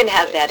do You other can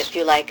have that things. if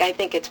you like. I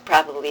think it's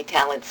probably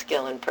talent,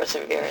 skill, and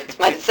perseverance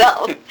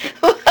myself.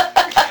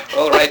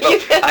 All right, well,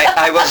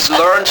 I was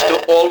learned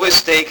to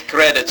always take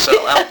credit, so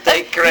I'll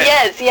take credit.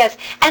 Yes.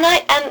 And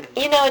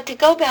to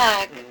go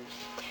back,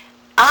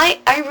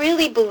 I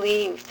really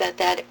believe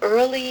that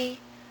early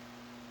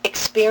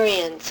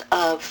experience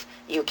of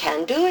you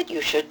can do it,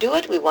 you should do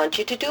it, we want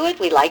you to do it,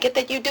 we like it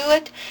that you do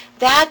it,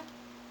 that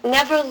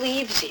never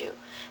leaves you.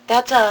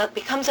 That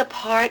becomes a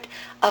part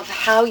of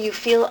how you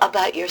feel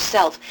about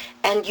yourself.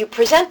 And you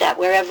present that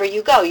wherever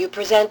you go. You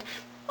present,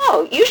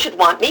 oh, you should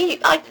want me,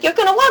 you're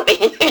going to want me,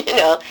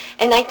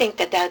 And I think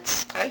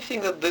that's... I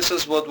think that this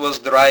is what was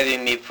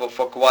driving me for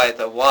quite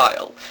a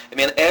while. I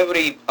mean,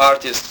 every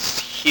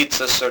artist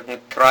hits a certain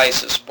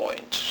crisis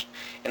point.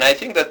 And I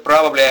think that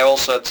probably I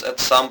also at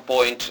some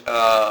point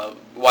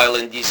while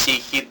in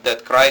DC hit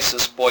that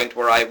crisis point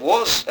where I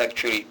was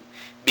actually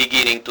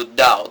beginning to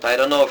doubt. I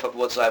don't know if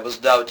I was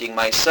doubting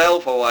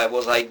myself or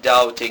was I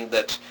doubting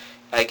that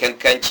I can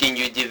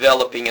continue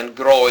developing and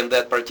grow in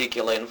that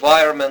particular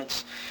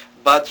environment.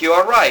 But you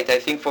are right. I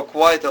think for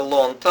quite a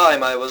long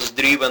time I was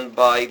driven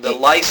by the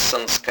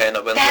license kind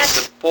of and the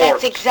support.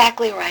 That's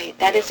exactly right.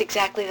 That is Yeah.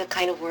 exactly the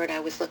kind of word I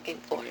was looking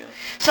for. Yeah.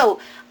 So,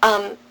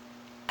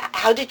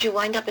 how did you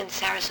wind up in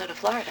Sarasota,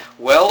 Florida?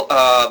 Well,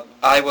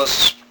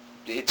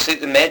 it's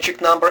a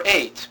magic number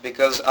 8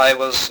 because I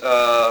was,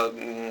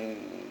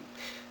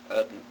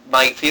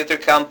 my theater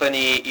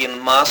company in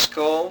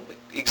Moscow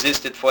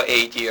existed for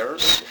 8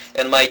 years,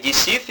 and my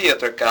DC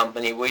theater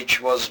company, which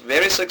was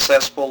very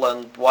successful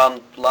and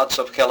won lots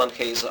of Helen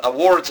Hayes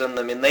awards and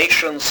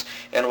nominations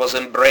and was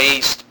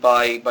embraced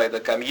by the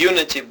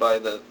community, by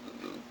the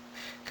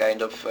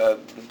kind of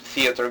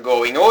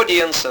theater-going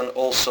audience and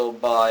also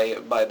by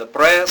the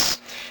press,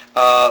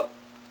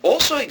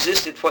 also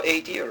existed for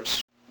 8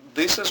 years.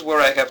 This is where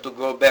I have to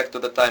go back to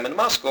the time in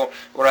Moscow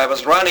where I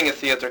was running a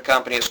theater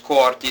company as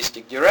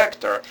co-artistic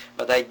director,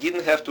 but I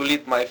didn't have to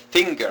lift my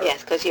finger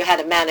Yes, because you had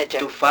a manager.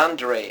 to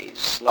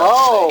fundraise,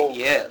 let's say,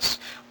 yes,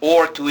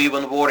 or to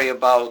even worry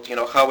about,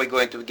 how we're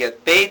going to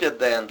get paid at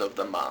the end of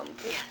the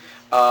month,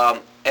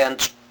 Yes.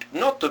 and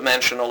not to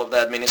mention all of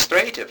the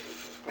administrative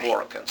Right.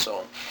 work and so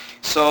on.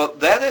 So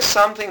that is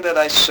something that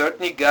I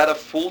certainly got a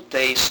full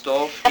taste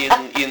of in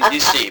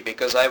DC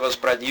because I was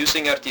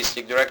producing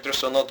artistic director,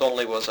 so not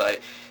only was I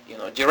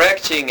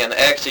directing and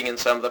acting in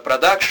some of the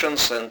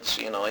productions and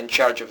in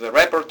charge of the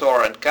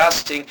repertoire and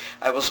casting,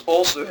 I was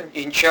also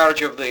in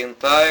charge of the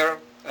entire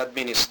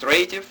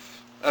administrative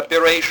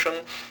operation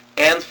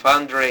and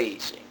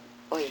fundraising,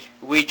 Oy.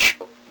 which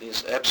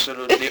is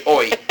absolutely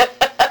oi.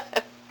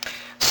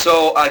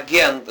 So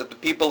again, the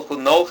people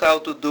who know how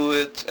to do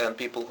it and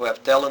people who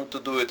have talent to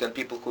do it and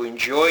people who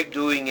enjoy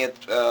doing it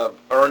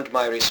earned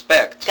my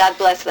respect. God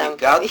bless them.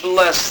 God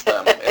bless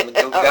them, and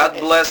God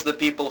bless the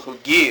people who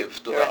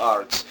give to the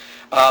arts.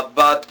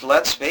 But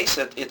let's face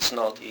it, it's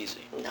not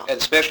easy, No.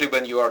 especially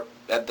when you are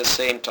at the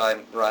same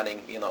time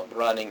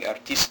running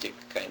artistic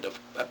kind of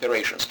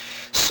operations.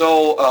 So,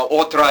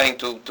 or trying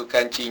to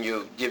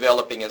continue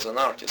developing as an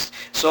artist.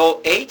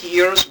 So 8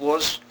 years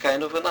was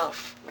kind of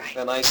enough. Right.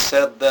 And I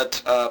said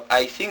that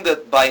I think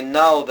that by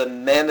now the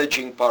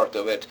managing part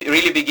of it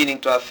really beginning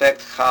to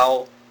affect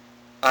how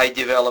I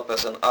develop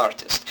as an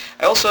artist.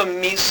 I also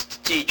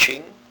missed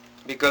teaching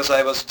because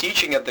I was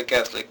teaching at the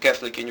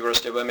Catholic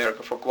University of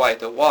America for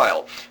quite a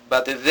while,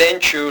 but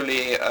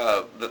eventually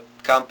the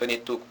company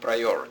took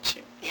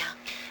priority. Yeah.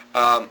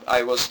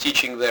 I was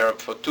teaching there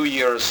for 2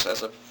 years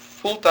as a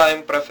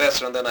full-time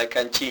professor, and then I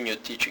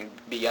continued teaching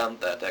beyond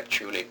that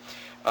actually,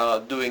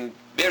 doing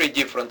very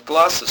different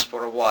classes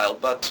for a while,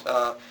 but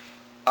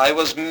I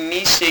was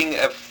missing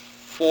a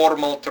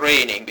formal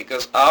training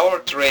because our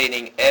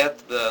training at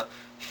the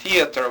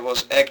theater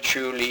was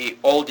actually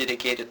all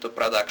dedicated to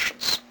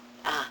productions.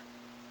 Ah.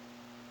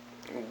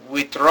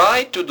 We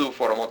tried to do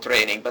formal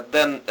training, but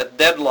then a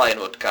deadline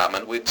would come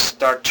and we'd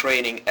start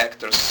training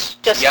actors,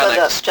 young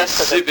actors,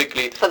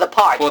 specifically for the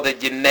part. for the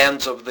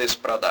demands of this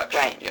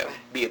production. Right, Yeah.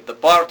 right. Be it the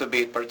part or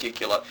be it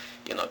particular,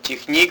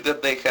 technique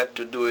that they had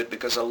to do it,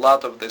 because a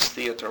lot of this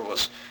theater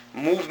was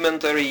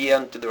movement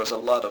oriented. There was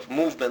a lot of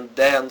movement,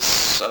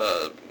 dance,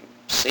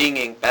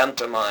 singing,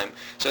 pantomime.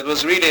 So it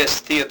was really a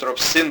theater of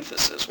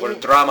synthesis where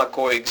drama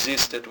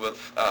coexisted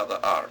with other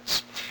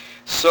arts.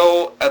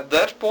 So at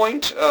that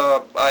point,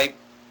 I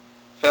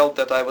felt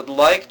that I would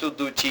like to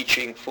do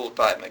teaching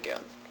full-time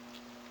again.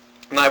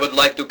 And I would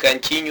like to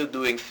continue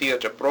doing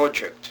theater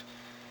projects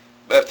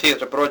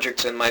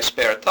in my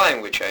spare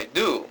time, which I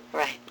do.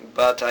 Right.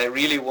 But I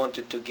really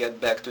wanted to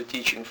get back to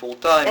teaching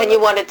full-time. And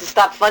you wanted to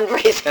stop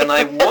fundraising. And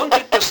I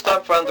wanted to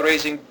stop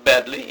fundraising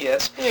badly,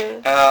 yes.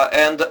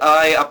 And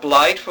I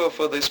applied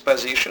for this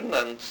position,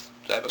 and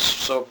I was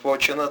so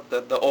fortunate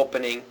that the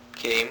opening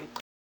came.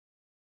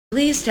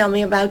 Please tell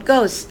me about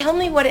ghosts. Tell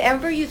me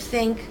whatever you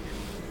think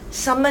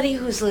somebody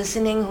who's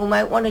listening who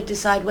might want to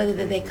decide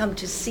whether they come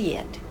to see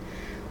it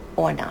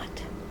or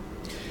not.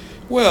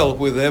 Well,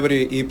 with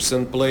every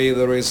Ibsen play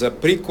there is a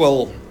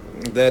prequel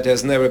that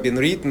has never been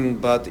written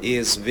but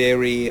is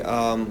very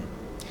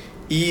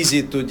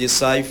easy to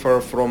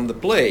decipher from the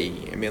play.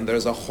 I mean,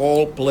 there's a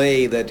whole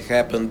play that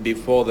happened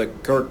before the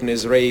curtain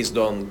is raised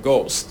on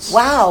ghosts.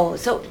 Wow.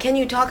 So can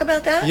you talk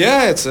about that?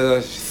 Yeah, it's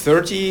a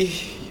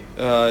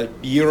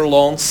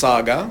 30-year-long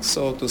saga,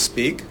 so to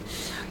speak.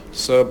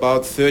 So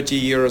about 30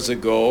 years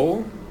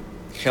ago,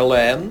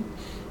 Helene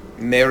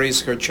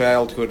marries her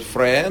childhood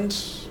friend,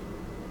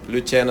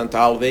 Lieutenant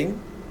Alving,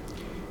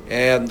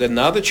 and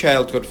another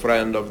childhood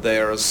friend of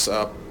theirs,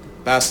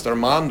 Pastor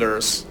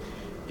Manders,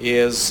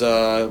 is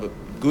a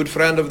good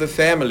friend of the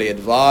family,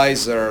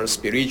 advisor,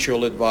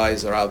 spiritual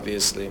advisor,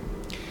 obviously.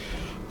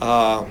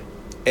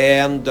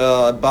 And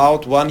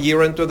about 1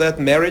 year into that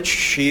marriage,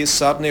 she is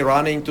suddenly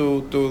running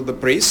to the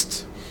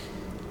priest,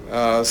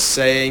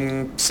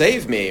 saying,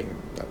 "Save me.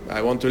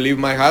 I want to leave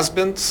my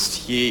husband.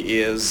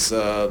 He is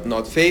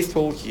not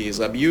faithful. He is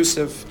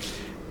abusive,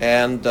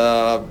 and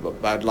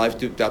I'd like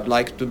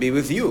to be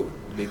with you,"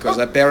 because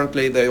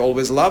apparently they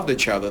always loved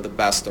each other, the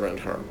pastor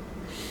and her.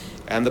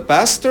 And the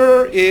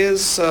pastor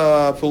is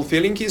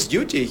fulfilling his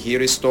duty. He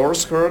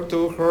restores her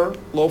to her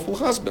lawful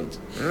husband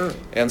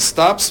and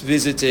stops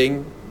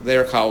visiting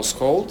their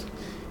household,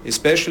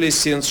 especially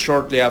since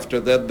shortly after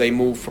that they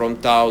move from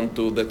town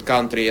to that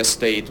country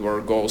estate where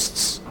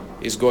Ghosts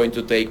is going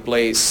to take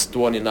place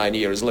 29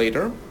 years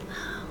later.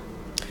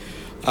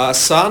 A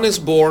son is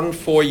born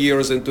 4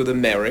 years into the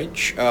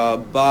marriage,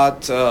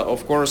 but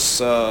of course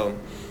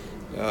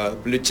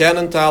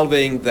Lieutenant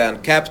Alving,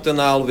 then Captain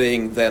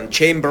Alving, then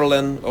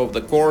Chamberlain of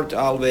the court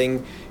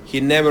Alving, he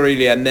never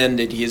really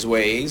amended his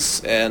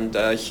ways, and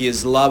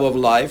his love of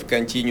life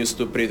continues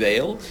to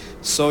prevail.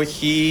 So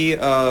he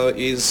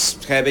is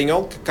having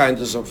all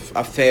kinds of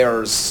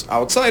affairs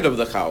outside of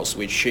the house,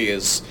 which she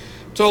is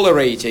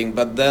tolerating,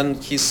 but then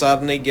he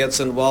suddenly gets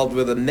involved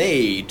with a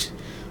maid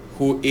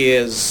who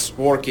is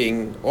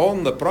working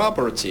on the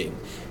property,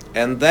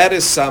 and that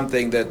is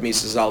something that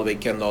Mrs.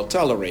 Alving cannot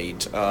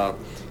tolerate.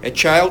 A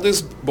child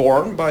is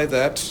born by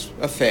that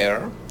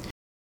affair,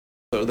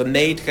 so the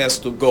maid has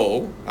to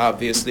go.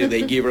 Obviously,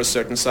 they give her a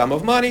certain sum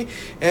of money,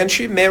 and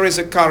she marries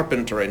a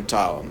carpenter in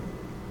town.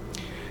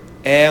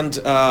 And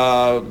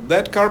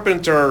that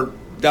carpenter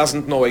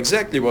doesn't know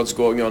exactly what's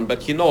going on,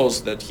 but he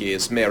knows that he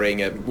is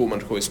marrying a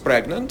woman who is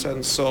pregnant,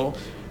 and so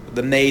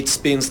the maid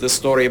spins the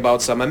story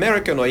about some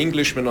American or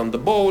Englishman on the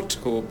boat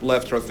who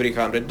left her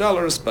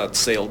 $300 but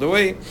sailed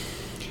away.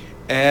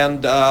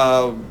 And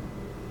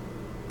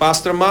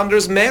Pastor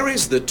Manders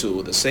marries the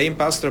two. The same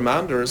Pastor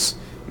Manders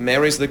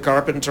marries the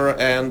carpenter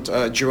and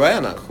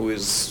Joanna, who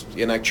is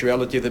in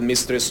actuality the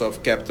mistress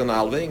of Captain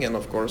Alving, and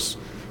of course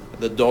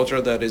the daughter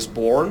that is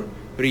born,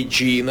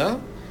 Regina,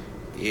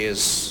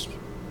 is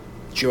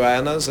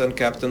Joanna's and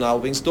Captain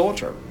Alving's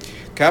daughter.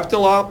 Captain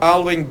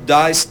Alving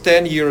dies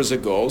 10 years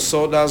ago,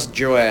 so does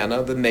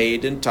Joanna, the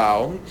maid in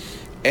town,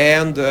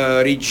 and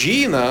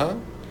Regina,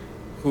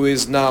 who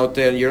is now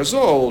 10 years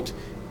old,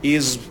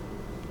 is,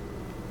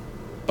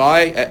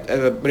 by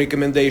a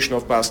recommendation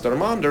of Pastor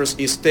Manders,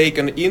 is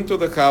taken into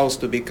the house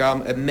to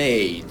become a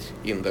maid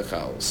in the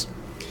house.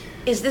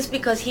 Is this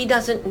because he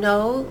doesn't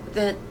know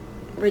that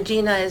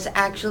Regina is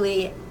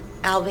actually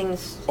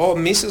Alving's? Oh,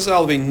 Mrs.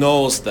 Alving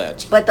knows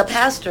that. But the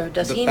pastor,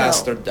 does he know? The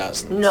pastor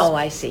doesn't. No,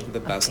 I see.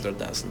 The pastor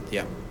doesn't,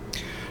 yeah.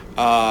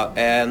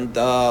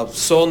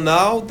 So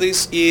now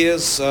this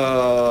is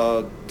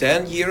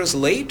 10 years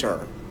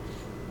later.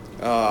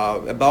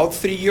 About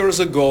 3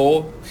 years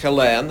ago,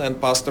 Helene and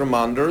Pastor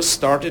Manders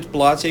started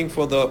plotting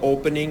for the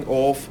opening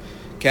of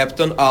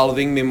Captain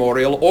Alving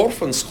Memorial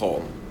Orphans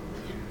Home,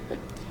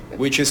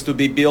 which is to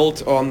be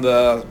built on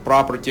the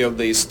property of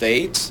the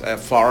estate. A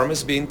farm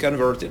is being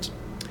converted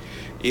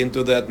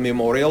into that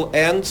memorial,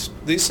 and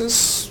this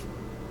is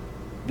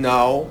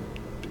now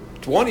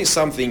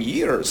 20-something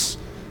years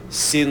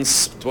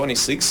since,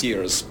 26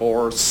 years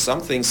or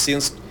something,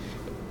 since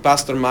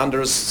Pastor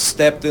Manders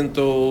stepped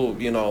into,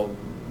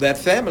 that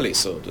family,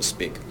 so to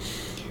speak.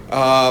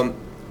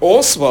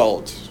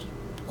 Oswald,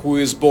 who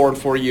is born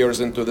 4 years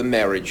into the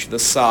marriage, the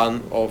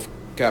son of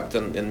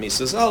Captain and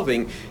Mrs.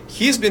 Alving,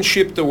 he's been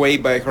shipped away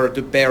by her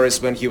to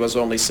Paris when he was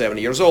only 7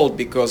 years old,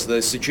 because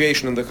the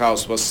situation in the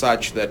house was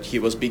such that he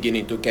was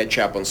beginning to catch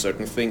up on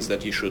certain things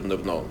that he shouldn't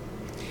have known.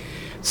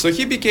 So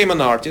he became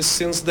an artist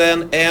since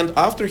then, and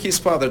after his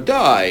father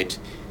died,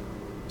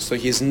 so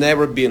he's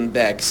never been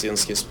back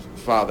since his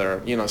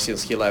father,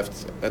 since he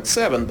left at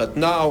 7, but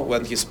now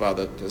when his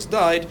father has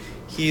died,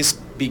 he's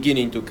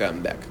beginning to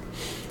come back.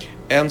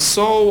 And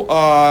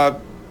so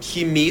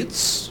he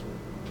meets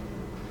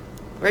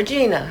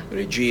Regina.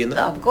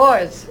 Of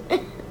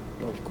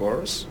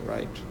course,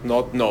 right,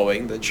 not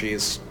knowing that she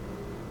is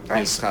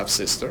his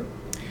half-sister.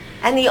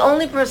 And the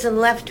only person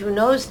left who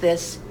knows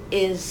this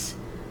is...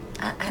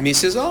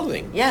 Mrs.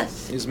 Alving.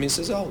 Yes. Is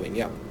Mrs. Alving,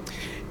 yeah.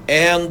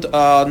 And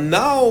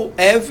now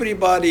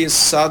everybody is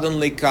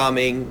suddenly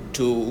coming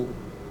to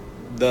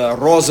the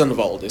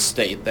Rosenwald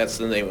estate. That's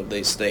the name of the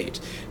estate.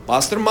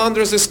 Pastor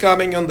Manders is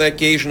coming on the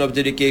occasion of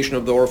dedication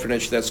of the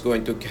orphanage that's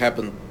going to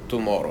happen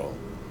tomorrow.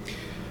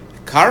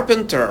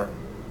 Carpenter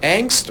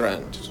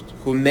Engstrand,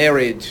 who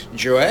married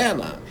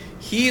Joanna,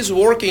 he is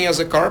working as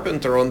a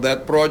carpenter on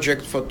that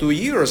project for 2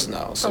 years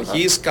now. So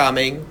he's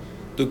coming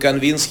to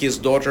convince his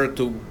daughter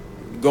to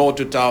go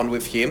to town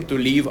with him, to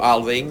leave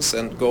Alvings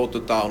and go to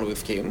town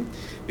with him,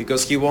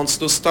 because he wants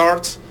to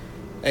start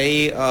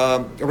a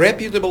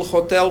reputable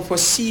hotel for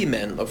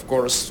seamen, of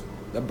course,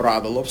 a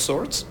brothel of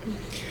sorts.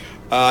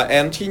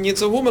 And he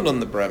needs a woman on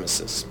the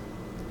premises.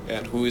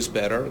 And who is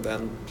better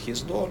than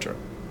his daughter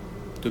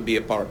to be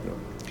a partner?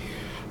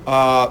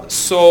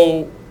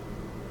 So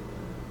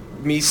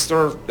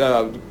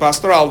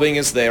Pastor Alving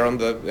is there on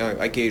the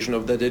occasion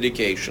of the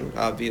dedication,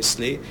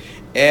 obviously,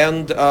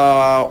 and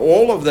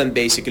all of them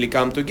basically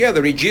come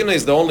together. Regina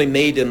is the only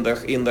maid in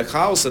the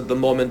house at the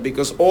moment,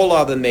 because all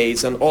other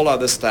maids and all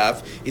other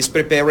staff is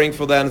preparing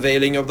for the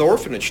unveiling of the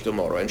orphanage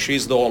tomorrow, and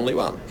she's the only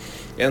one.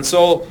 And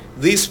so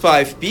these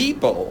 5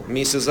 people,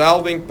 Mrs.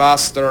 Alving,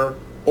 Pastor,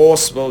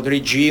 Oswald,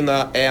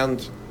 Regina,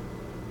 and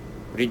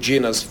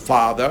Regina's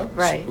father,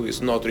 who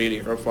is not really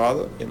her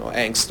father,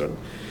 Engstrand,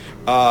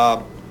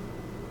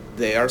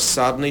 they are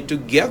suddenly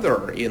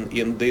together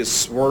in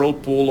this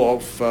whirlpool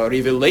of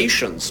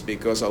revelations,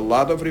 because a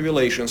lot of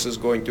revelations is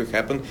going to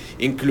happen,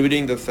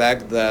 including the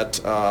fact that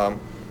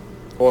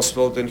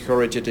Oswald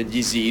inherited a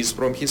disease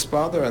from his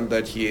father and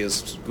that he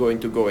is going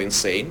to go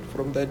insane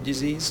from that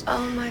disease.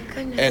 Oh my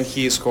goodness. And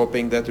he is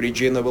hoping that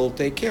Regina will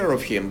take care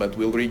of him, but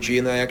will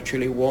Regina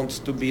actually want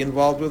to be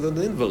involved with an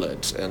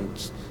invalid?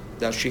 And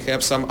does she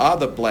have some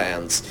other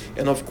plans?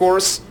 And of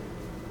course,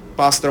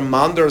 Pastor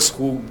Manders,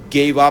 who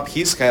gave up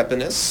his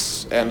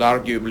happiness and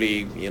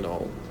arguably,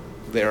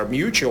 their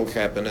mutual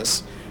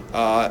happiness,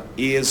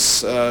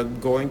 is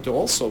going to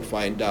also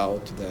find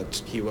out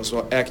that he was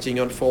acting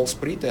on false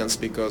pretense,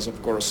 because,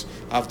 of course,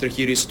 after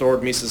he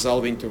restored Mrs.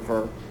 Alving to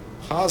her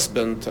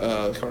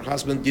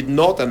husband did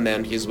not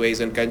amend his ways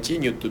and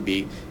continued to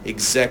be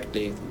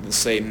exactly the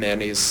same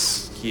man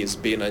as he has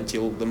been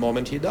until the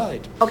moment he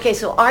died. Okay,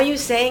 so are you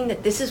saying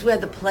that this is where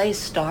the play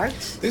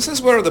starts? This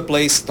is where the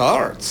play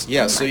starts,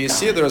 yes. Oh so you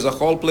see, there's a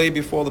whole play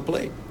before the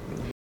play.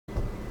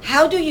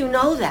 How do you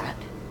know that?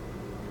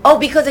 Oh,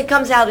 because it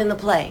comes out in the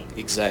play.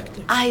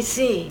 Exactly. I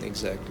see.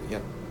 Exactly,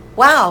 yeah.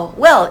 Wow.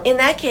 Well, in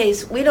that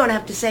case, we don't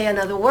have to say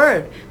another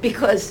word,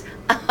 because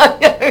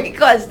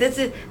because this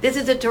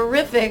is a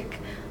terrific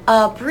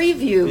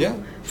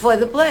preview for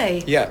the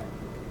play. Yeah.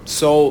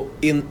 So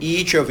in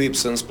each of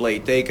Ibsen's play,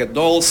 take A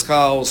Doll's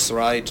House,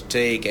 right?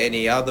 Take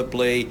any other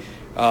play,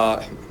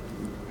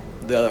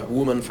 The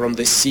Woman from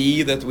the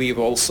Sea that we've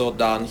also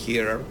done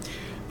here,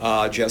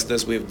 just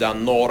as we've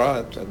done Nora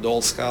at A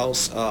Doll's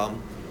House.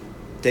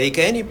 Take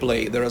any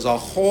play. There is a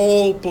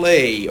whole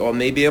play or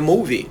maybe a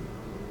movie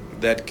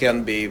that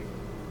can be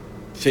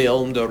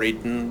filmed or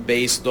written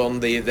based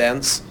on the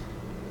events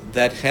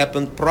that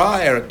happened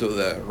prior to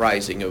the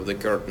rising of the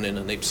curtain in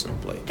an Ibsen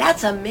play.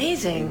 That's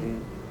amazing.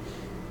 Mm-hmm.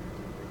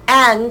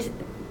 And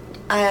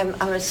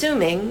I'm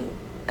assuming,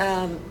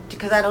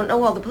 because I don't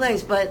know all the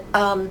plays, but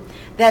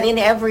that in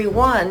every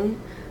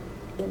one,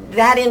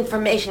 that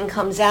information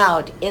comes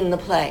out in the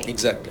play.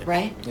 Exactly.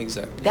 Right?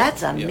 Exactly.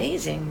 That's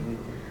amazing. Yeah.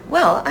 Mm-hmm.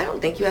 Well, I don't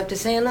think you have to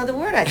say another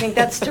word. I think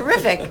that's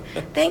terrific.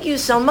 Thank you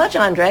so much,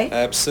 Andrei.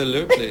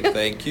 Absolutely.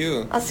 Thank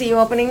you. I'll see you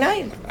opening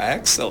night.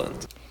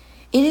 Excellent.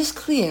 It is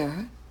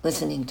clear,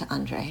 listening to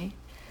Andrei,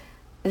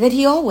 that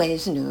he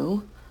always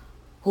knew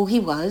who he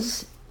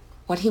was,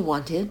 what he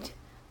wanted,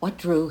 what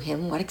drew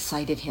him, what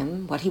excited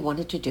him, what he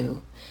wanted to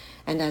do.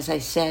 And as I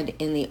said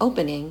in the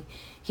opening,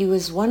 he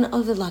was one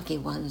of the lucky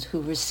ones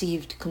who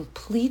received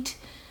complete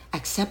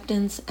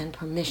acceptance and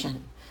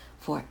permission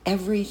for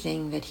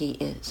everything that he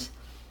is.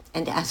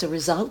 And as a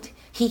result,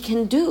 he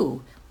can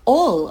do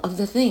all of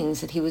the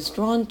things that he was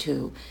drawn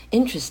to,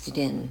 interested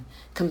in,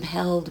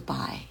 compelled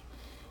by.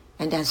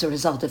 And as a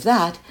result of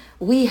that,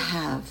 we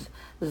have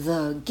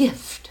the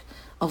gift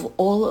of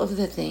all of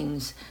the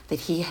things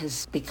that he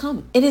has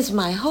become. It is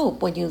my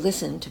hope when you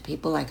listen to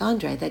people like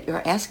Andrei that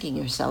you're asking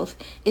yourself,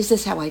 is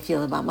this how I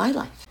feel about my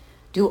life?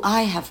 Do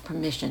I have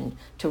permission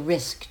to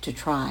risk, to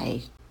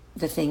try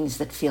the things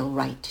that feel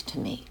right to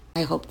me?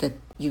 I hope that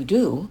you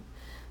do,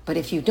 but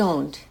if you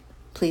don't,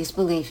 please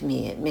believe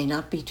me, it may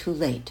not be too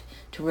late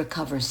to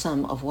recover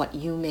some of what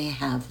you may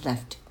have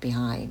left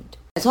behind.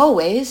 As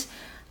always,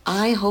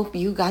 I hope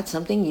you got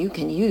something you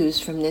can use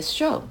from this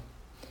show.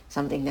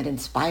 Something that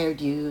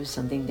inspired you,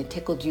 something that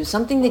tickled you,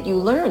 something that you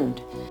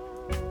learned.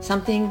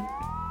 something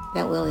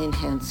that will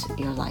enhance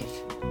your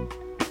life.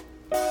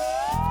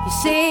 You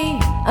see,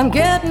 I'm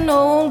getting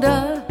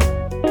older.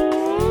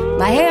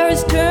 My hair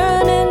is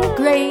turning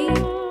gray.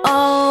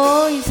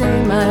 Oh, you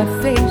say my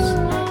face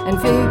and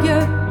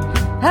figure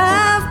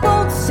have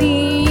both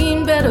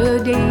seen better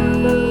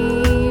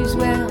days.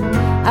 Well,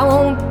 I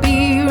won't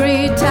be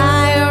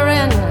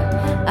retiring.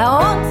 I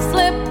won't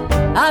slip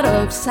out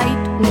of sight.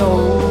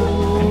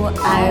 No,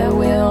 I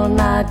will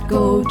not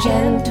go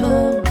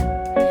gentle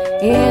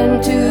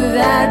into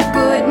that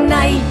good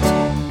night.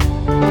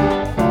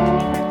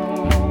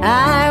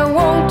 I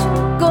won't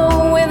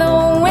go with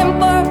a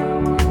whimper.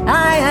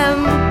 I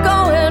am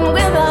going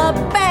with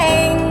a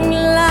bang.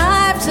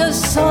 Life's a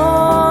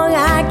song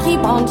I keep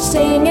on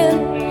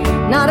singing,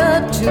 not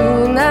a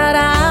tune that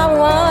I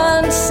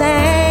once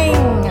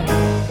sang.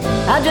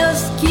 I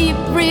just keep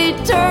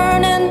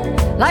returning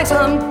like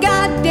some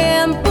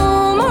goddamn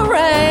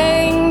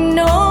boomerang.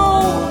 No,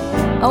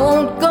 I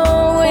won't go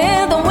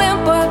with a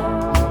whimper.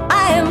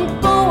 I am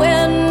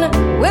going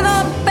with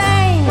a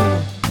bang.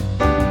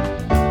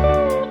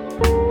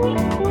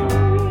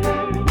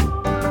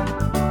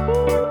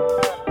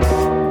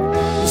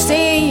 You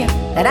see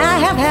that I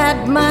have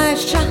had my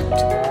shot.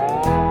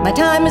 My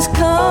time has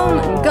come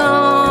and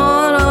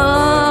gone.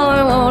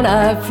 Oh, won't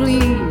I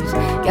please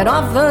get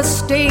off the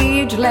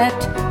stage, let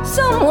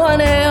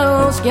someone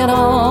else get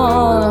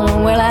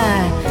on? Well,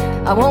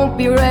 I won't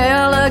be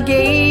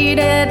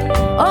relegated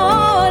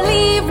or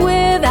leave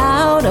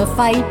without a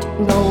fight.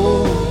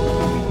 No,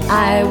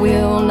 I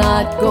will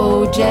not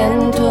go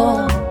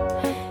gentle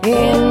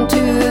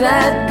into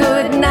that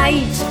good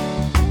night.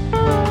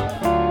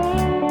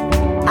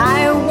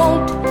 I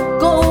won't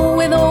go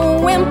with a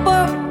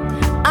whimper.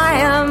 I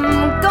am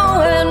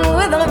going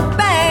with a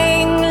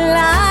bang.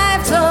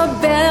 Life's a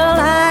bell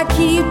I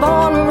keep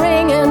on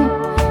ringing,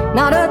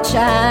 not a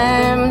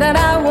chime that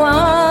I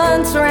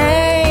once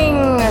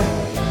rang.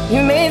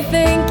 You may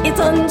think it's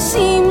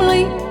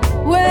unseemly.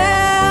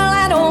 Well,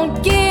 I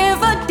don't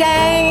give a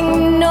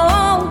dang.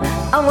 No,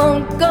 I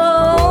won't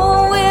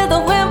go with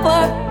a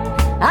whimper.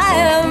 I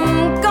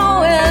am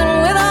going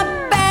with a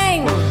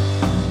bang.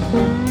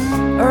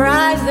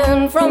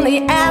 Rising from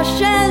the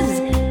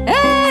ashes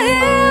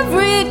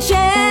every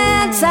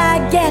chance I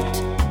get.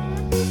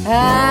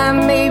 I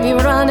may be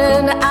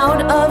running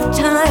out of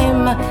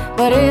time,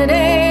 but it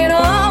ain't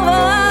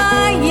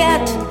over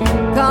yet.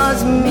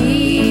 'Cause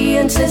me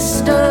and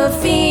Sister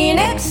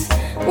Phoenix,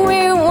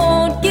 we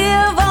won't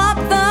give up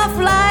the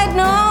flight.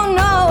 No,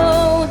 no,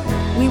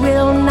 we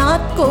will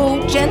not go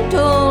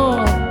gentle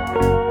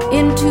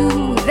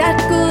into that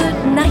good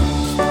night.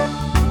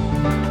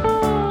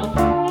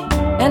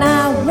 And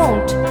I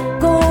won't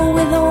go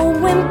with a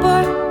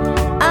whimper.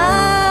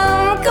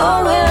 I'm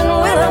going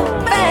with a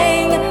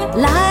bang.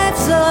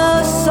 Life's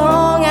a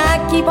song I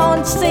keep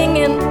on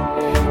singing,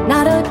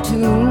 not a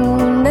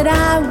tune that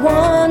I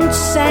once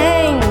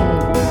sang.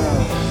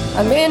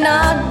 I may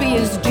not be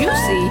as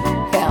juicy,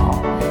 hell,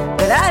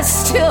 but I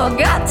still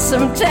got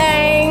some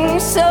tang.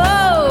 So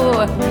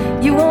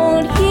you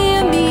won't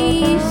hear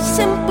me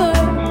simper.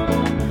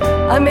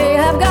 I may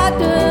have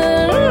gotten